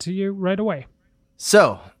ship it to you right away.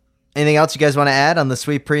 So, anything else you guys want to add on the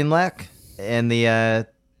Sweet Preen-Lac and the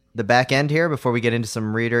back end here before we get into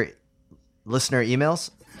some listener emails?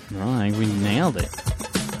 No, I think we nailed it.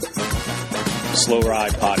 Slow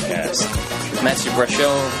Ride Podcast. Merci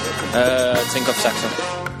Brachot, Tinkoff Saxon.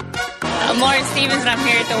 I'm Lauren Stevens, and I'm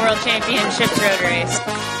here at the World Championships Road Race.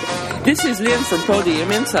 This is Lynn from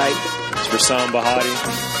Podium Insight. It's Rassam Bahadi.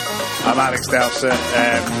 I'm Alex Dowsett.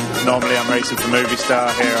 Normally I'm racing for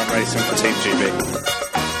Movistar. Here I'm racing for Team GB.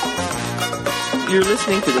 You're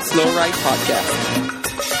listening to the Slow Ride Podcast.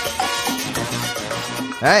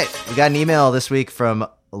 All right, we got an email this week from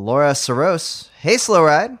Laura Soros. Hey, Slow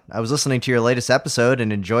Ride. I was listening to your latest episode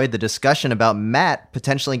and enjoyed the discussion about Matt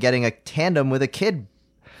potentially getting a tandem with a kid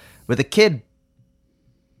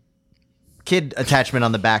attachment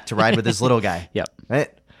on the back to ride with his little guy. Yep. Right?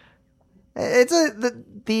 I'm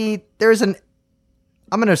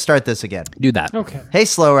going to start this again. Do that. Okay. Hey,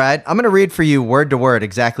 Slow Ride. I'm going to read for you word to word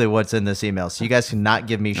exactly what's in this email, so you guys can not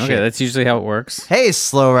give me shit. Okay, that's usually how it works. Hey,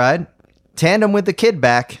 Slow Ride. Tandem with the kid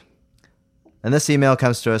back. And this email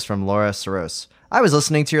comes to us from Laura Soros. I was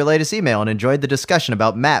listening to your latest email and enjoyed the discussion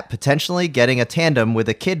about Matt potentially getting a tandem with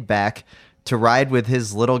a kid back to ride with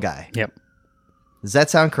his little guy. Yep. Does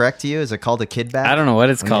that sound correct to you? Is it called a kid back? I don't know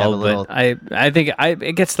what it's called, but I think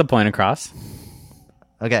it gets the point across.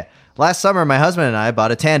 Okay. Last summer, my husband and I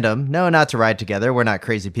bought a tandem. No, not to ride together. We're not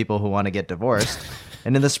crazy people who want to get divorced.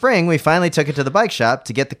 And in the spring, we finally took it to the bike shop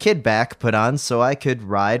to get the kid back put on so I could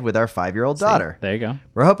ride with our 5-year-old daughter. There you go.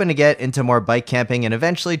 We're hoping to get into more bike camping and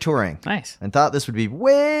eventually touring. Nice. And thought this would be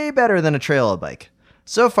way better than a trail bike.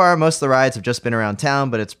 So far, most of the rides have just been around town,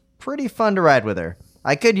 but it's pretty fun to ride with her.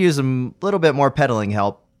 I could use a little bit more pedaling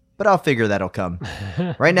help, but I'll figure that'll come.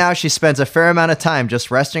 Right now, she spends a fair amount of time just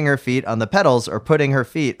resting her feet on the pedals or putting her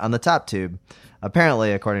feet on the top tube.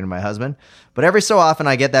 Apparently, according to my husband. But every so often,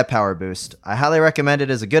 I get that power boost. I highly recommend it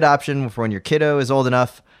as a good option for when your kiddo is old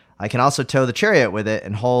enough. I can also tow the chariot with it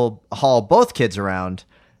and haul both kids around.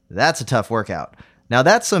 That's a tough workout. Now,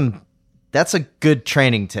 that's a good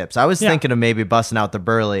training tips. I was thinking of maybe busting out the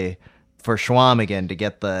Burley for Schwam again to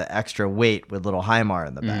get the extra weight with little Heimar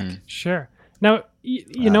in the back. Sure. Now,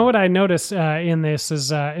 You know what I noticed in this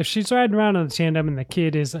is if she's riding around on the tandem and the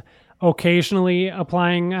kid is occasionally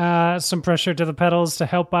applying some pressure to the pedals to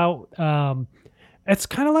help out, it's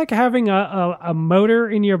kind of like having a motor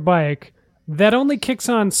in your bike that only kicks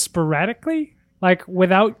on sporadically, like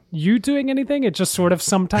without you doing anything. It just sort of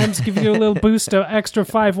sometimes gives you a little boost of extra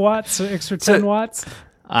 5 watts, extra 10 watts.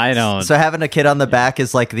 I don't. So having a kid on the back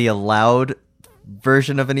is like the allowed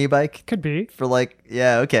version of an e-bike? Could be. For like,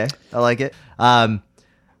 yeah, okay. I like it.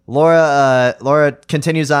 Laura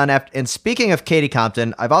continues on, and speaking of Katie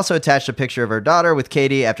Compton, I've also attached a picture of her daughter with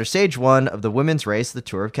Katie after stage 1 of the women's race, the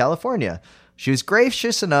Tour of California. She was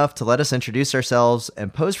gracious enough to let us introduce ourselves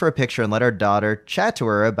and pose for a picture and let our daughter chat to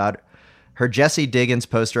her about her Jessie Diggins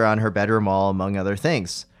poster on her bedroom wall, among other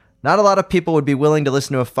things. Not a lot of people would be willing to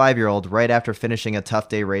listen to a 5-year-old right after finishing a tough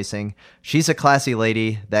day racing. She's a classy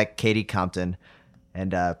lady, that Katie Compton.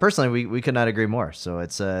 And personally, we could not agree more. So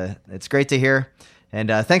it's great to hear. And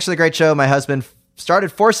thanks for the great show. My husband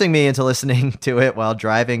started forcing me into listening to it while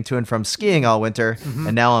driving to and from skiing all winter,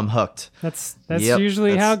 and now I'm hooked. That's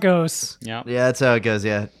usually how it goes. Yeah, that's how it goes.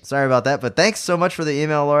 Yeah, sorry about that, but thanks so much for the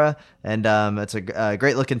email, Laura. And it's a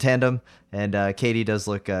great looking tandem. And Katie does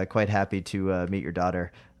look quite happy to meet your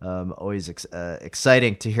daughter. Always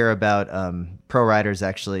exciting to hear about pro riders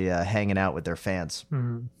actually hanging out with their fans.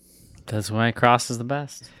 Mm-hmm. That's why Cross is the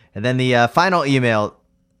best. And then the final email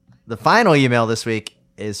this week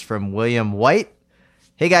is from William White.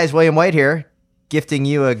 Hey guys, William White here, gifting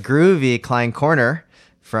you a groovy Klein Corner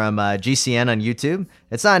from GCN on YouTube.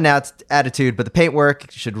 It's not an attitude, but the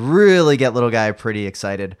paintwork should really get little guy pretty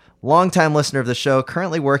excited. Longtime listener of the show,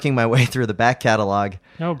 currently working my way through the back catalog.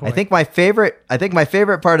 Oh boy. I think my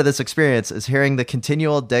favorite part of this experience is hearing the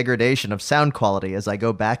continual degradation of sound quality as I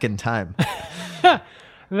go back in time.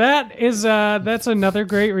 That's another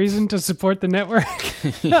great reason to support the network.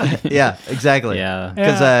 Yeah, exactly. Yeah,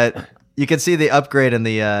 because you can see the upgrade in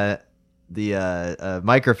the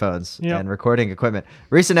microphones and recording equipment.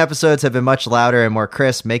 Recent episodes have been much louder and more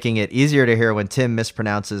crisp, making it easier to hear when Tim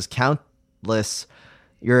mispronounces countless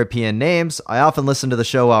European names. I often listen to the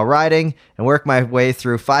show while riding and work my way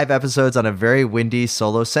through 5 episodes on a very windy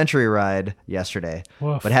solo century ride yesterday.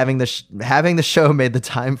 Woof. But having the show made the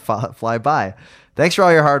time fly by. Thanks for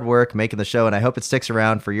all your hard work making the show, and I hope it sticks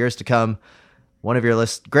around for years to come. One of your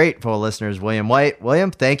grateful listeners, William White.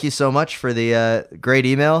 William, thank you so much for the great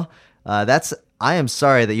email. I am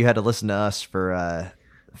sorry that you had to listen to us for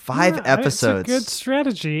 5 episodes. It's a good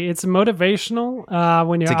strategy. It's motivational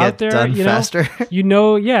when you're to out get there. done faster. you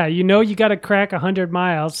got to crack 100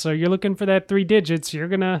 miles, so you're looking for that 3 digits. You're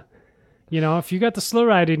gonna, if you got the slow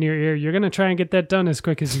ride in your ear, you're gonna try and get that done as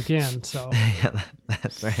quick as you can. So yeah,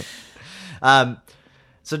 that's right.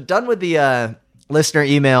 So done with the listener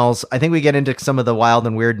emails. I think we get into some of the wild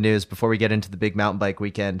and weird news before we get into the big mountain bike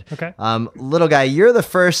weekend. Okay. Little guy, you had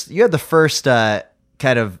the first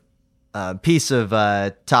kind of piece of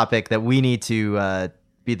topic that we need to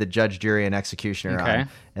be the judge, jury, and executioner on,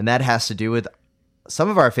 and that has to do with some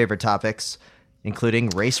of our favorite topics, including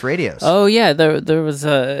race radios. Oh yeah, there was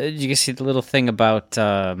you can see the little thing about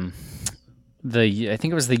I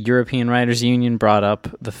think it was the European Riders Union brought up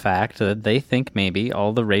the fact that they think maybe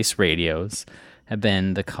all the race radios have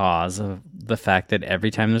been the cause of the fact that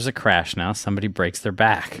every time there's a crash now, somebody breaks their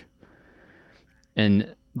back.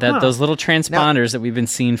 And that those little transponders that we've been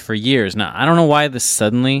seeing for years. Now, I don't know why this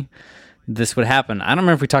would happen. I don't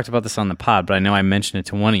remember if we talked about this on the pod, but I know I mentioned it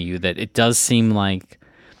to one of you that it does seem like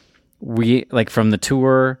from the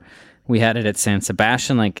tour, we had it at San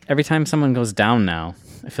Sebastian. Like every time someone goes down now,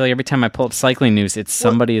 I feel like every time I pull up cycling news, it's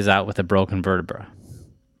somebody is out with a broken vertebra.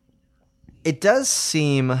 It does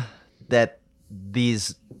seem that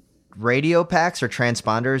these radio packs or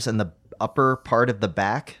transponders in the upper part of the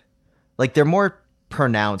back, like they're more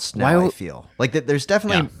pronounced now. I feel like there's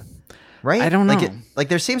definitely right. I don't know. Like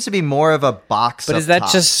there seems to be more of a box. But is that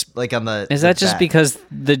top, just like on the? Is that just back? because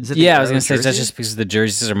I was gonna say is that jersey? just because the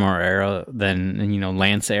jerseys are more era than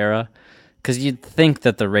Lance era? Because you'd think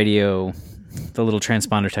that the radio, the little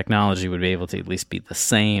transponder technology would be able to at least be the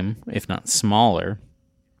same, if not smaller.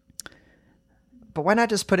 But why not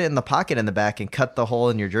just put it in the pocket in the back and cut the hole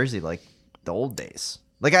in your jersey like the old days?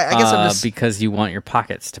 Like I guess I'm just because you want your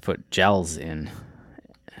pockets to put gels in.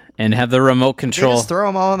 And have the remote control. They just throw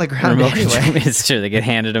them all on the ground anyway. It's true. They get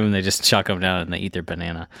handed them and they just chuck them down and they eat their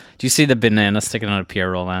banana. Do you see the banana sticking out of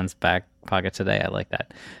Pierre Roland's back pocket today? I like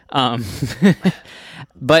that.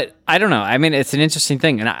 But I don't know. I mean, it's an interesting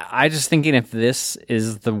thing. And I just thinking if this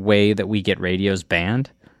is the way that we get radios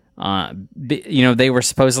banned, they were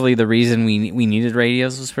supposedly the reason we needed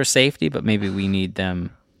radios was for safety, but maybe we need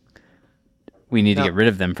them. We need to get rid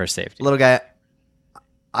of them for safety. Little guy,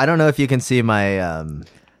 I don't know if you can see my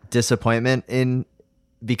disappointment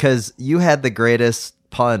because you had the greatest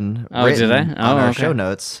pun written on our show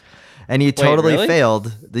notes, and you totally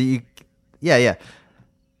failed. Yeah.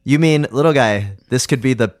 You mean, little guy, this could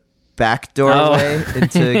be the back doorway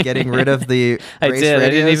into getting rid of the I race did. radios? I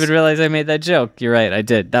didn't even realize I made that joke. You're right. I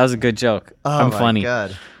did. That was a good joke. Oh, I'm funny.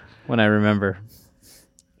 God. When I remember.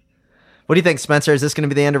 What do you think, Spencer? Is this going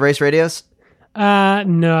to be the end of race radios?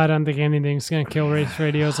 No, I don't think anything's going to kill race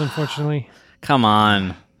radios, unfortunately. Come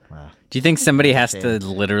on. Wow. Do you think somebody has to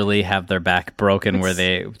literally have their back broken where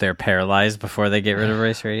they're paralyzed before they get rid of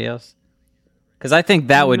race radios? Because I think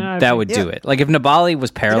that would do it. Like if Nibali was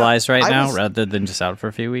paralyzed rather than just out for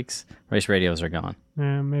a few weeks, race radios are gone.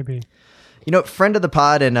 Yeah, maybe. Friend of the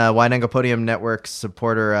pod and Wide Angle Podium Network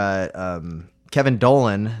supporter Kevin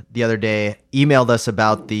Dolan the other day emailed us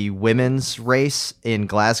about the women's race in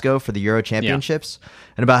Glasgow for the Euro Championships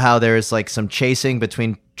and about how there's like some chasing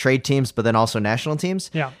between trade teams, but then also national teams.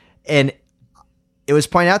 Yeah. And it was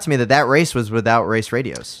pointed out to me that race was without race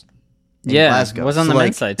radios. Glasgow. It was on the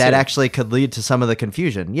men's side too. That actually could lead to some of the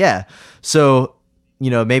confusion. Yeah. So,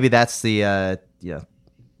 maybe that's the,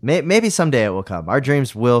 maybe someday it will come. Our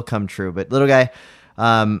dreams will come true. But little guy,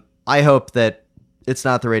 I hope that it's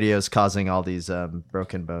not the radios causing all these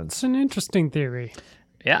broken bones. It's an interesting theory.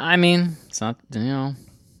 Yeah, I mean, it's not,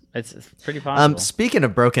 it's pretty possible. Speaking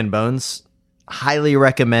of broken bones, highly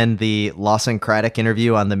recommend the Lawson Craddock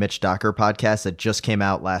interview on the Mitch Docker podcast that just came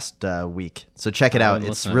out last week. So check it out.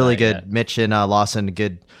 It's really good. Yet. Mitch and Lawson,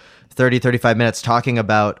 good 30, 35 minutes talking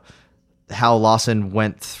about how Lawson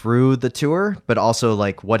went through the tour, but also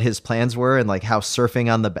like what his plans were and like how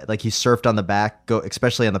surfing on he surfed on the back,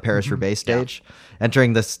 especially on the Paris-Roubaix stage,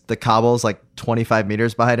 entering the cobbles like 25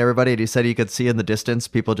 meters behind everybody. And he said you could see in the distance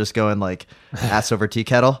people just going like ass over tea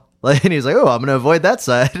kettle. And he was like, oh, I'm going to avoid that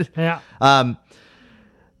side. Yeah.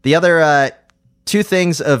 The other two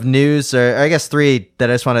things of news, or I guess three that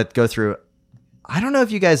I just want to go through. I don't know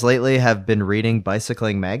if you guys lately have been reading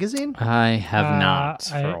Bicycling Magazine. I have not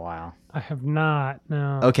for a while. I have not,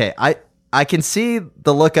 no. Okay, I can see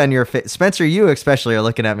the look on your face. Spencer, you especially are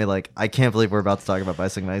looking at me like, I can't believe we're about to talk about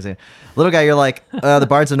Bicycling Magazine. Little guy, you're like, the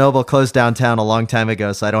Barnes & Noble closed downtown a long time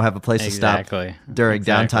ago, so I don't have a place to stop during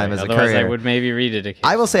downtime as a courier. I would maybe read it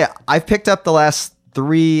occasionally. I will say, I've picked up the last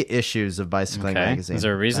 3 issues of Bicycling Magazine. Is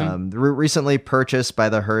there a reason? Recently purchased by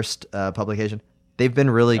the Hearst publication. They've been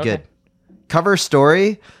really good. Cover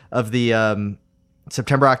story of the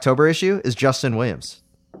September-October issue is Justin Williams.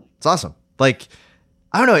 It's awesome. Like,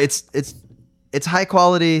 I don't know. It's high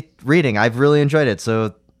quality reading. I've really enjoyed it.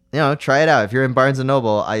 So, try it out. If you're in Barnes and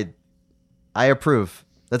Noble, I approve.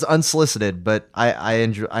 That's unsolicited, but I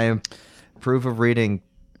approve of reading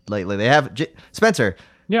lately. They have Spencer.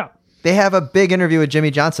 Yeah. They have a big interview with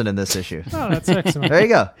Jimmy Johnson in this issue. Oh, that's excellent. There you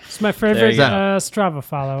go. It's my favorite Strava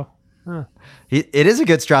follow. Huh. It is a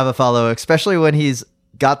good Strava follow, especially when he's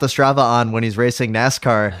got the Strava on when he's racing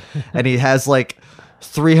NASCAR and he has like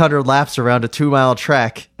 300 laps around a 2-mile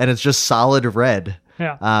track and it's just solid red.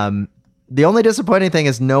 Yeah. The only disappointing thing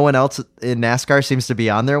is no one else in NASCAR seems to be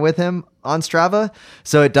on there with him on Strava.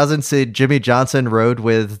 So it doesn't say Jimmy Johnson rode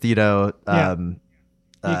with, you could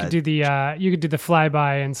do the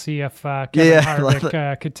flyby and see if Kevin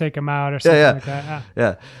Harvick could take him out or something like that.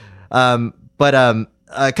 Yeah. But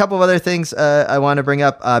a couple of other things I want to bring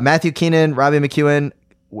up. Matthew Keenan, Robbie McEwen,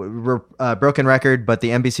 broken record, but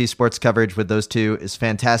the NBC Sports coverage with those two is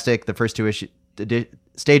fantastic. The first 2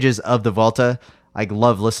 stages of the Volta, I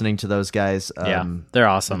love listening to those guys. They're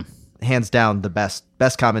awesome. Hands down, the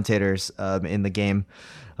best commentators in the game,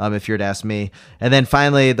 if you were to ask me. And then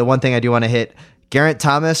finally, the one thing I do want to hit, Geraint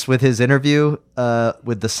Thomas with his interview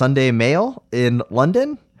with the Sunday Mail in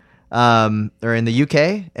London, or in the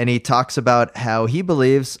UK, and he talks about how he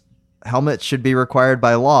believes helmets should be required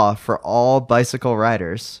by law for all bicycle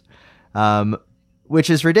riders, which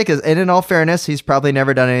is ridiculous. And in all fairness, he's probably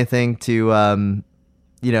never done anything to,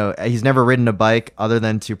 he's never ridden a bike other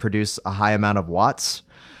than to produce a high amount of watts.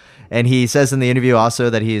 And he says in the interview also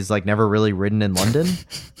that he's like never really ridden in London,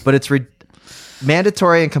 but it's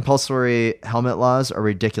mandatory and compulsory helmet laws are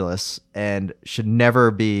ridiculous and should never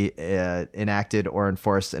be enacted or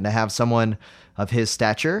enforced. And to have someone of his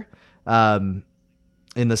stature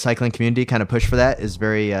in the cycling community kind of push for that is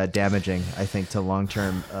very damaging, I think, to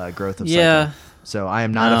long-term growth of cycling. So I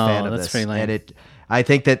am not a fan of this. And I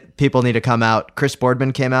think that people need to come out. Chris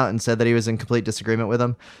Boardman came out and said that he was in complete disagreement with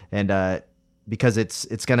him, and because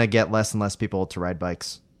it's going to get less and less people to ride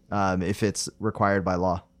bikes if it's required by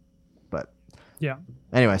law. But yeah.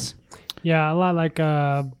 Anyways. Yeah, a lot like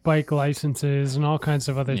bike licenses and all kinds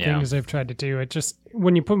of other things they've tried to do. It just,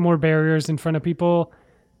 when you put more barriers in front of people,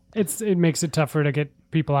 it makes it tougher to get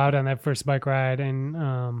people out on that first bike ride,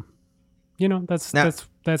 and that's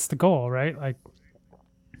the goal, right? Like,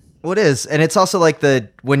 well, it is, and it's also like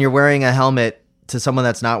when you're wearing a helmet to someone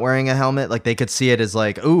that's not wearing a helmet, like they could see it as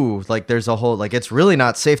like, ooh, like there's a whole, like it's really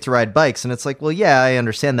not safe to ride bikes. And it's like, well, yeah, I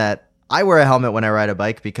understand that. I wear a helmet when I ride a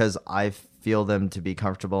bike because I feel them to be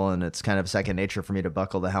comfortable and it's kind of second nature for me to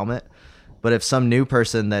buckle the helmet. But if some new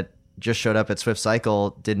person that just showed up at Swift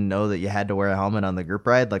Cycle didn't know that you had to wear a helmet on the group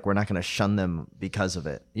ride, like we're not going to shun them because of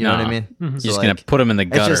it. You know what I mean? Mm-hmm. So, you're just going to put them in the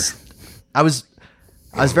gutter. I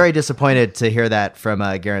was very disappointed to hear that from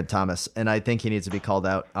Geraint Thomas, and I think he needs to be called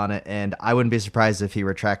out on it. And I wouldn't be surprised if he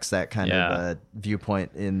retracts that kind of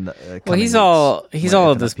viewpoint in the well, he's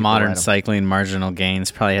all of this modern cycling marginal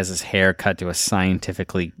gains. Probably has his hair cut to a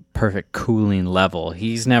scientifically perfect cooling level.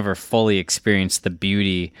 He's never fully experienced the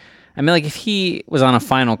beauty. I mean, like if he was on a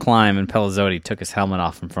final climb and Pelizzotti took his helmet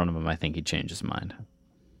off in front of him, I think he'd change his mind.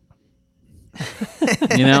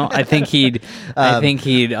 I think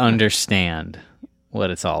he'd understand what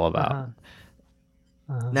it's all about.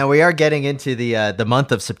 Now we are getting into the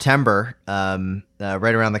month of September,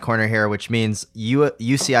 right around the corner here, which means UCI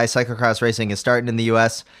cyclocross racing is starting in the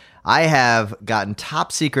U.S. I have gotten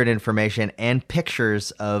top secret information and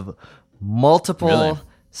pictures of multiple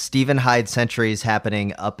Stephen Hyde centuries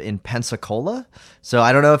happening up in Pensacola. So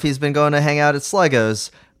I don't know if he's been going to hang out at Sluggo's,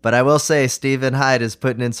 but I will say Stephen Hyde is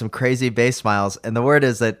putting in some crazy base miles, and the word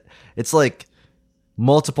is that it's like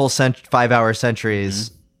multiple 5-hour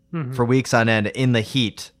centuries for weeks on end in the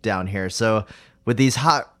heat down here. So with these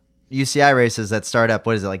hot UCI races that start up,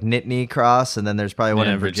 what is it, like Nittany Cross, and then there's probably one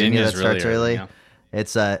in Virginia that starts early. Yeah.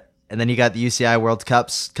 It's and then you got the UCI World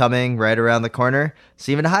Cups coming right around the corner.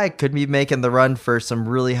 Stephen Hyde could be making the run for some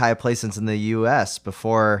really high placements in the U.S.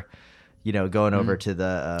 before going over to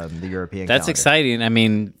the European. That's calendar. Exciting. I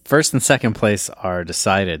mean, first and second place are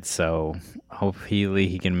decided, so hopefully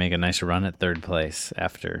he can make a nice run at third place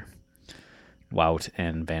after Wout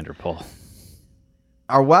and Vanderpool.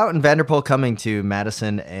 Are Wout and Vanderpool coming to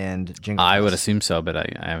Madison and Jingle? I would assume so, but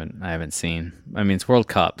I haven't seen. I mean, it's World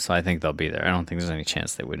Cup, so I think they'll be there. I don't think there's any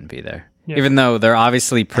chance they wouldn't be there, even though they're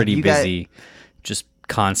obviously pretty busy, just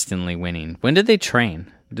constantly winning. When did they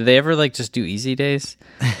train? Do they ever just do easy days?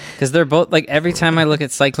 Because they're both every time I look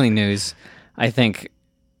at cycling news, I think,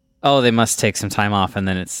 oh, they must take some time off, and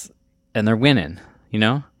they're winning.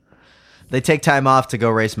 They take time off to go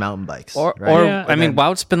race mountain bikes. I mean,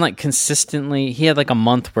 Wout's been consistently. He had a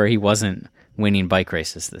month where he wasn't winning bike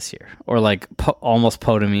races this year, or almost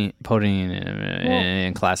podiuming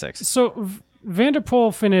in classics. So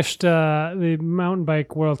Vanderpool finished the mountain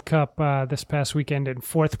bike World Cup this past weekend in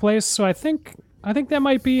 4th place. So I think that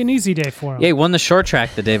might be an easy day for him. Yeah, he won the short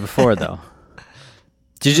track the day before, though.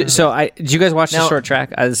 Did you guys watch the short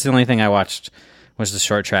track? That's the only thing I watched was the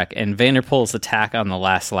short track, and Vanderpool's attack on the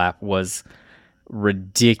last lap was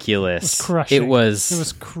ridiculous. It was crushing. It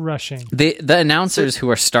was crushing. The announcers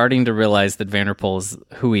who are starting to realize that Vanderpool is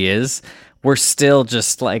who he is were still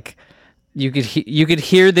just you could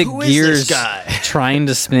hear the gears trying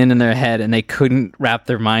to spin in their head, and they couldn't wrap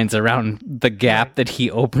their minds around the gap that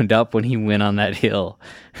he opened up when he went on that hill.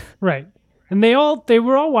 Right. And they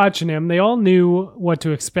were all watching him. They all knew what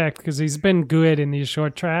to expect because he's been good in these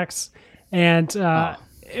short tracks. And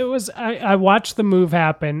it was I watched the move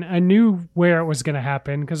happen. I knew where it was going to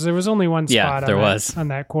happen because there was only one spot on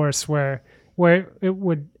that course where it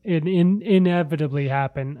would inevitably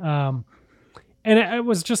happen. And it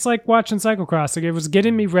was just like watching cyclocross. It was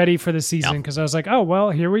getting me ready for the season because I was like, oh,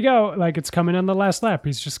 well, here we go. It's coming on the last lap.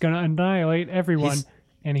 He's just going to annihilate everyone.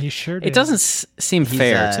 And he sure did. It doesn't seem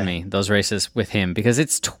fair to me, those races with him, because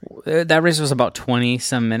that race was about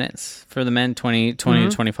 20-some minutes for the men, 20 to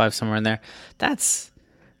 25, somewhere in there. That's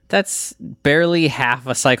barely half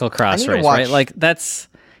a cyclocross race, right?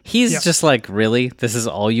 He's just really? This is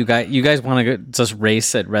all you guys? You guys want to just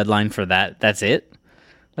race at Redline for that? That's it?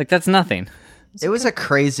 That's nothing. It was a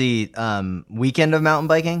crazy weekend of mountain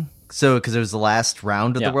biking. So, because it was the last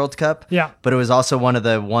round of the World Cup, but it was also one of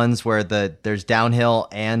the ones where there's downhill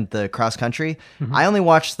and the cross country. Mm-hmm. I only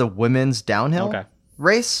watched the women's downhill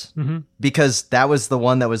race because that was the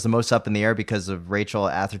one that was the most up in the air because of Rachel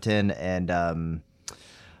Atherton and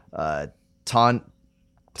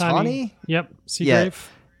Tawny. Yep, Seagrave.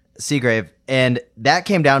 Seagrave, and that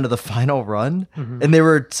came down to the final run, and they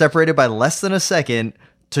were separated by less than a second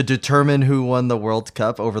to determine who won the World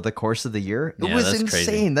Cup over the course of the year. It was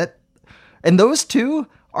insane. Crazy. And those two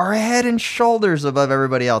are head and shoulders above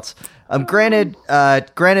everybody else. Granted,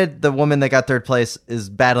 the woman that got third place is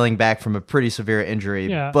battling back from a pretty severe injury.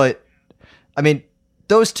 Yeah. But, I mean,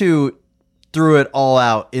 those two threw it all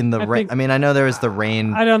out in the rain. I mean, I know there was the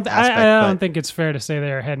rain. I don't think it's fair to say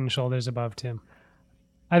they're head and shoulders above Tim.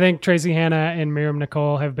 I think Tracy Hannah and Miriam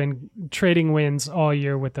Nicole have been trading wins all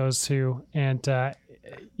year with those two, and they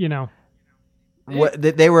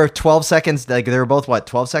were 12 seconds. Like they were both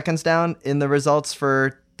 12 seconds down in the results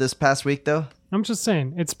for this past week, though. I'm just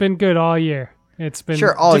saying it's been good all year. It's been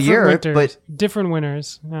all year, winters, but different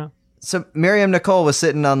winners. Yeah. So Miriam Nicole was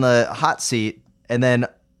sitting on the hot seat, and then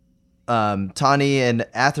Tawny and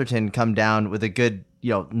Atherton come down with a good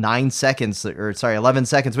 11 seconds.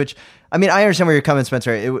 Which, I mean, I understand where you're coming,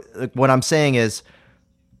 Spencer. What I'm saying is,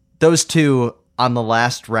 those two on the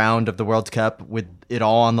last round of the World Cup with it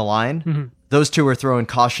all on the line. Mm-hmm. Those two were throwing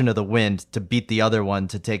caution to the wind to beat the other one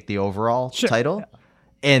to take the overall title. Yeah.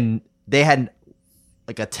 And they had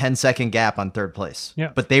like a 10-second gap on third place.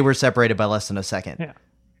 Yeah. But they were separated by less than a second. Yeah.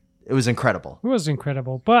 It was incredible. It was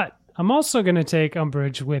incredible. But I'm also going to take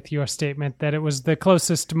umbrage with your statement that it was the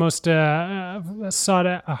closest, most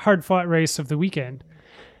hard-fought race of the weekend.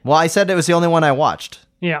 Well, I said it was the only one I watched.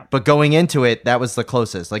 Yeah. But going into it, that was the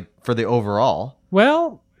closest, like for the overall.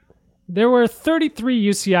 Well, there were 33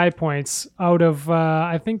 UCI points out of,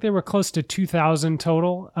 I think there were close to 2,000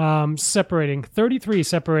 total, separating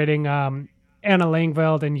Anna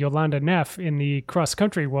Langveld and Jolanda Neff in the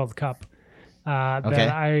cross-country World Cup.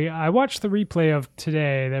 That I watched the replay of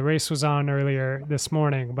today. The race was on earlier this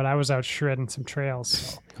morning, but I was out shredding some trails.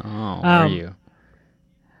 So. Oh, are you?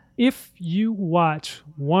 If you watch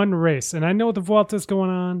one race, and I know the Vuelta's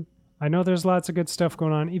going on, I know there's lots of good stuff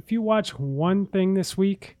going on. If you watch one thing this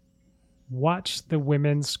week, watch the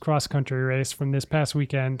women's cross-country race from this past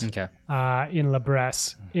weekend in La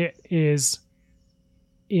Bresse. It is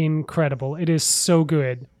incredible. It is so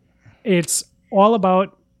good. It's all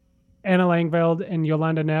about Anna Langveld and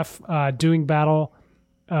Jolanda Neff doing battle,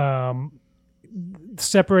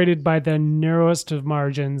 separated by the narrowest of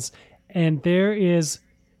margins. And this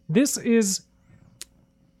is,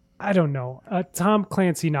 I don't know, a Tom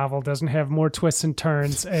Clancy novel doesn't have more twists and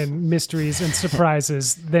turns and mysteries and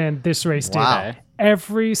surprises than this race did.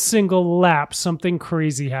 Every single lap, something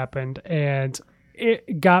crazy happened, and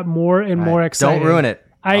it got more and more exciting. Don't ruin it.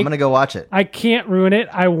 I'm going to go watch it. I can't ruin it.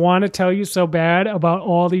 I want to tell you so bad about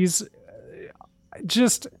all these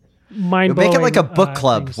just mind-blowing Make it like a book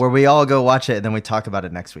club where we all go watch it and then we talk about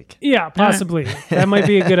it next week. Yeah, possibly. That might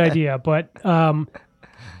be a good idea. But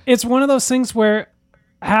it's one of those things where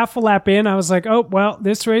half a lap in, I was like, oh, well,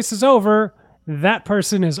 this race is over. That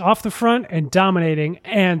person is off the front and dominating.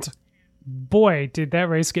 And boy, did that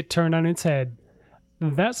race get turned on its head.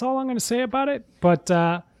 That's all I'm going to say about it. But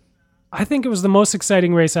I think it was the most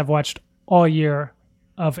exciting race I've watched all year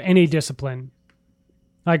of any discipline.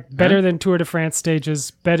 Like, better than Tour de France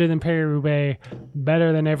stages, better than Paris-Roubaix,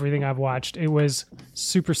 better than everything I've watched. It was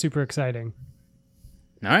super, super exciting.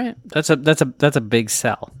 All right. That's a big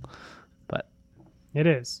sell. But it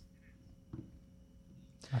is.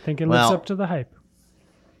 I think it lives up to the hype.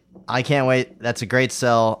 I can't wait. That's a great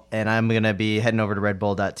sell, and I'm going to be heading over to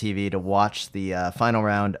redbull.tv to watch the final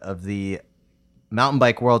round of the Mountain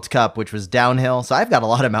Bike World Cup, which was downhill. So I've got a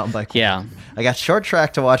lot of mountain bike. Yeah. I got short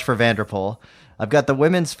track to watch for Vanderpool. I've got the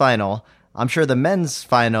women's final. I'm sure the men's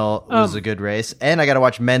final was a good race. And I got to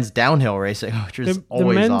watch men's downhill racing, which is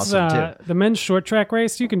always awesome, too. The men's short track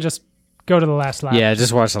race, you can just go to the last lap. Yeah,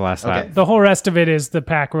 just watch the last lap. The whole rest of it is the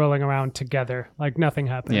pack rolling around together. Like nothing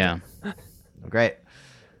happened. Yeah. Great.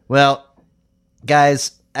 Well,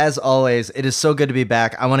 guys, as always, it is so good to be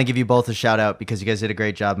back. I want to give you both a shout out because you guys did a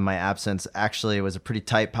great job in my absence. Actually, it was a pretty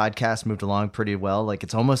tight podcast, moved along pretty well. Like,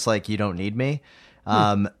 it's almost like you don't need me.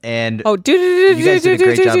 And you guys did a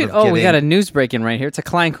great job of giving... we got a news breaking right here. It's a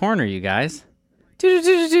Klein Corner, you guys.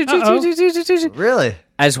 Really?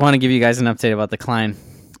 I just want to give you guys an update about the Klein.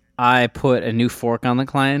 I put a new fork on the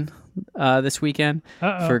Klein this weekend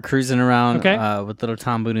for cruising around with little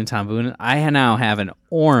Tom Boone and Tom Boone. I now have an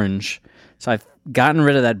orange, so I've gotten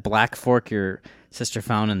rid of that black fork your sister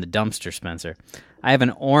found in the dumpster, Spencer. I have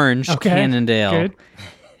an orange Cannondale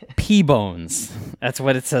P-Bones. That's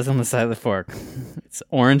what it says on the side of the fork. It's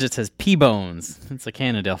orange. It says P-Bones. It's a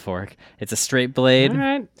Cannondale fork. It's a straight blade. All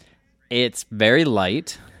right. It's very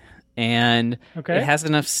light, and it has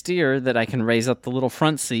enough steer that I can raise up the little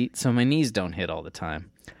front seat so my knees don't hit all the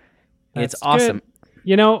time. It's awesome. Good.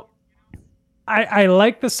 You know, I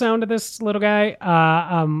like the sound of this little guy.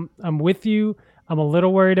 I'm with you. I'm a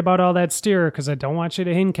little worried about all that steer because I don't want you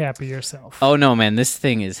to handicap yourself. Oh no, man! This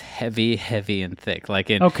thing is heavy, and thick.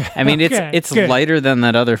 I mean, it's lighter than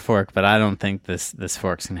that other fork, but I don't think this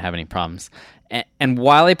fork's gonna have any problems. And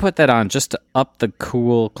while I put that on, just to up the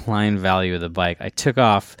cool Klein value of the bike, I took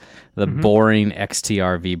off the boring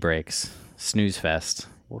XTR V brakes. snooze fest.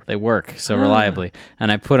 Well, they work so reliably,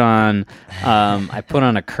 and I put on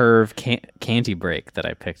a curve canty brake that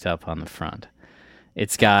I picked up on the front.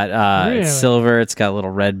 It's got it's silver, it's got little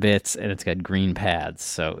red bits, and it's got green pads,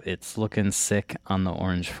 so it's looking sick on the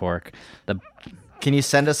orange fork. Can you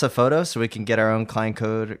send us a photo so we can get our own Klein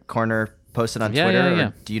Code Corner posted on Twitter? Yeah.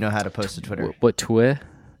 Or do you know how to post to Twitter? What Twitter?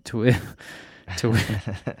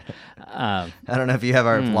 I don't know if you have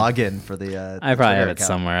our login for the. I probably have it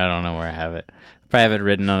somewhere. I don't know where I have it. Probably have it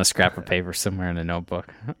written on a scrap of paper somewhere in a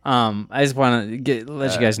notebook. I just want to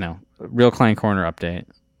let you guys know. Real Klein Corner update.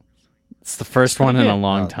 It's the first one in a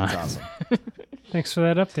long time. That's awesome. Thanks for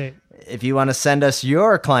that update. If you want to send us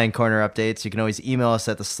your Klein Corner updates, you can always email us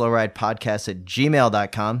at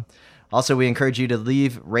theslowridepodcast@gmail.com. Also, we encourage you to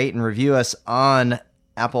leave, rate, and review us on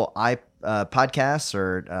Apple podcasts,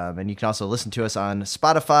 and you can also listen to us on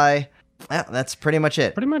Spotify. Yeah, that's pretty much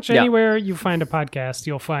it. Pretty much anywhere you find a podcast,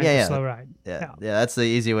 you'll find The Slow Ride. Yeah, that's the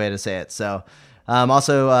easy way to say it. So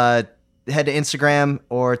also head to Instagram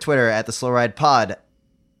or Twitter at The Slow Ride Pod.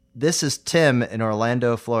 This is Tim in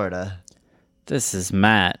Orlando, Florida. This is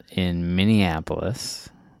Matt in Minneapolis.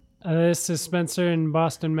 This is Spencer in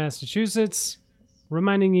Boston, Massachusetts.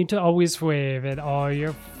 Reminding you to always wave at all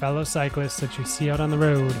your fellow cyclists that you see out on the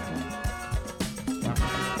road.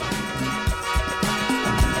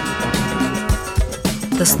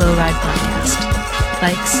 The Slow Ride Podcast.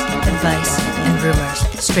 Bikes, advice, and rumors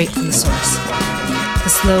straight from the source.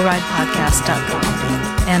 TheSlowRidePodcast.com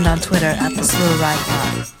and on Twitter at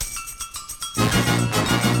TheSlowRidePod.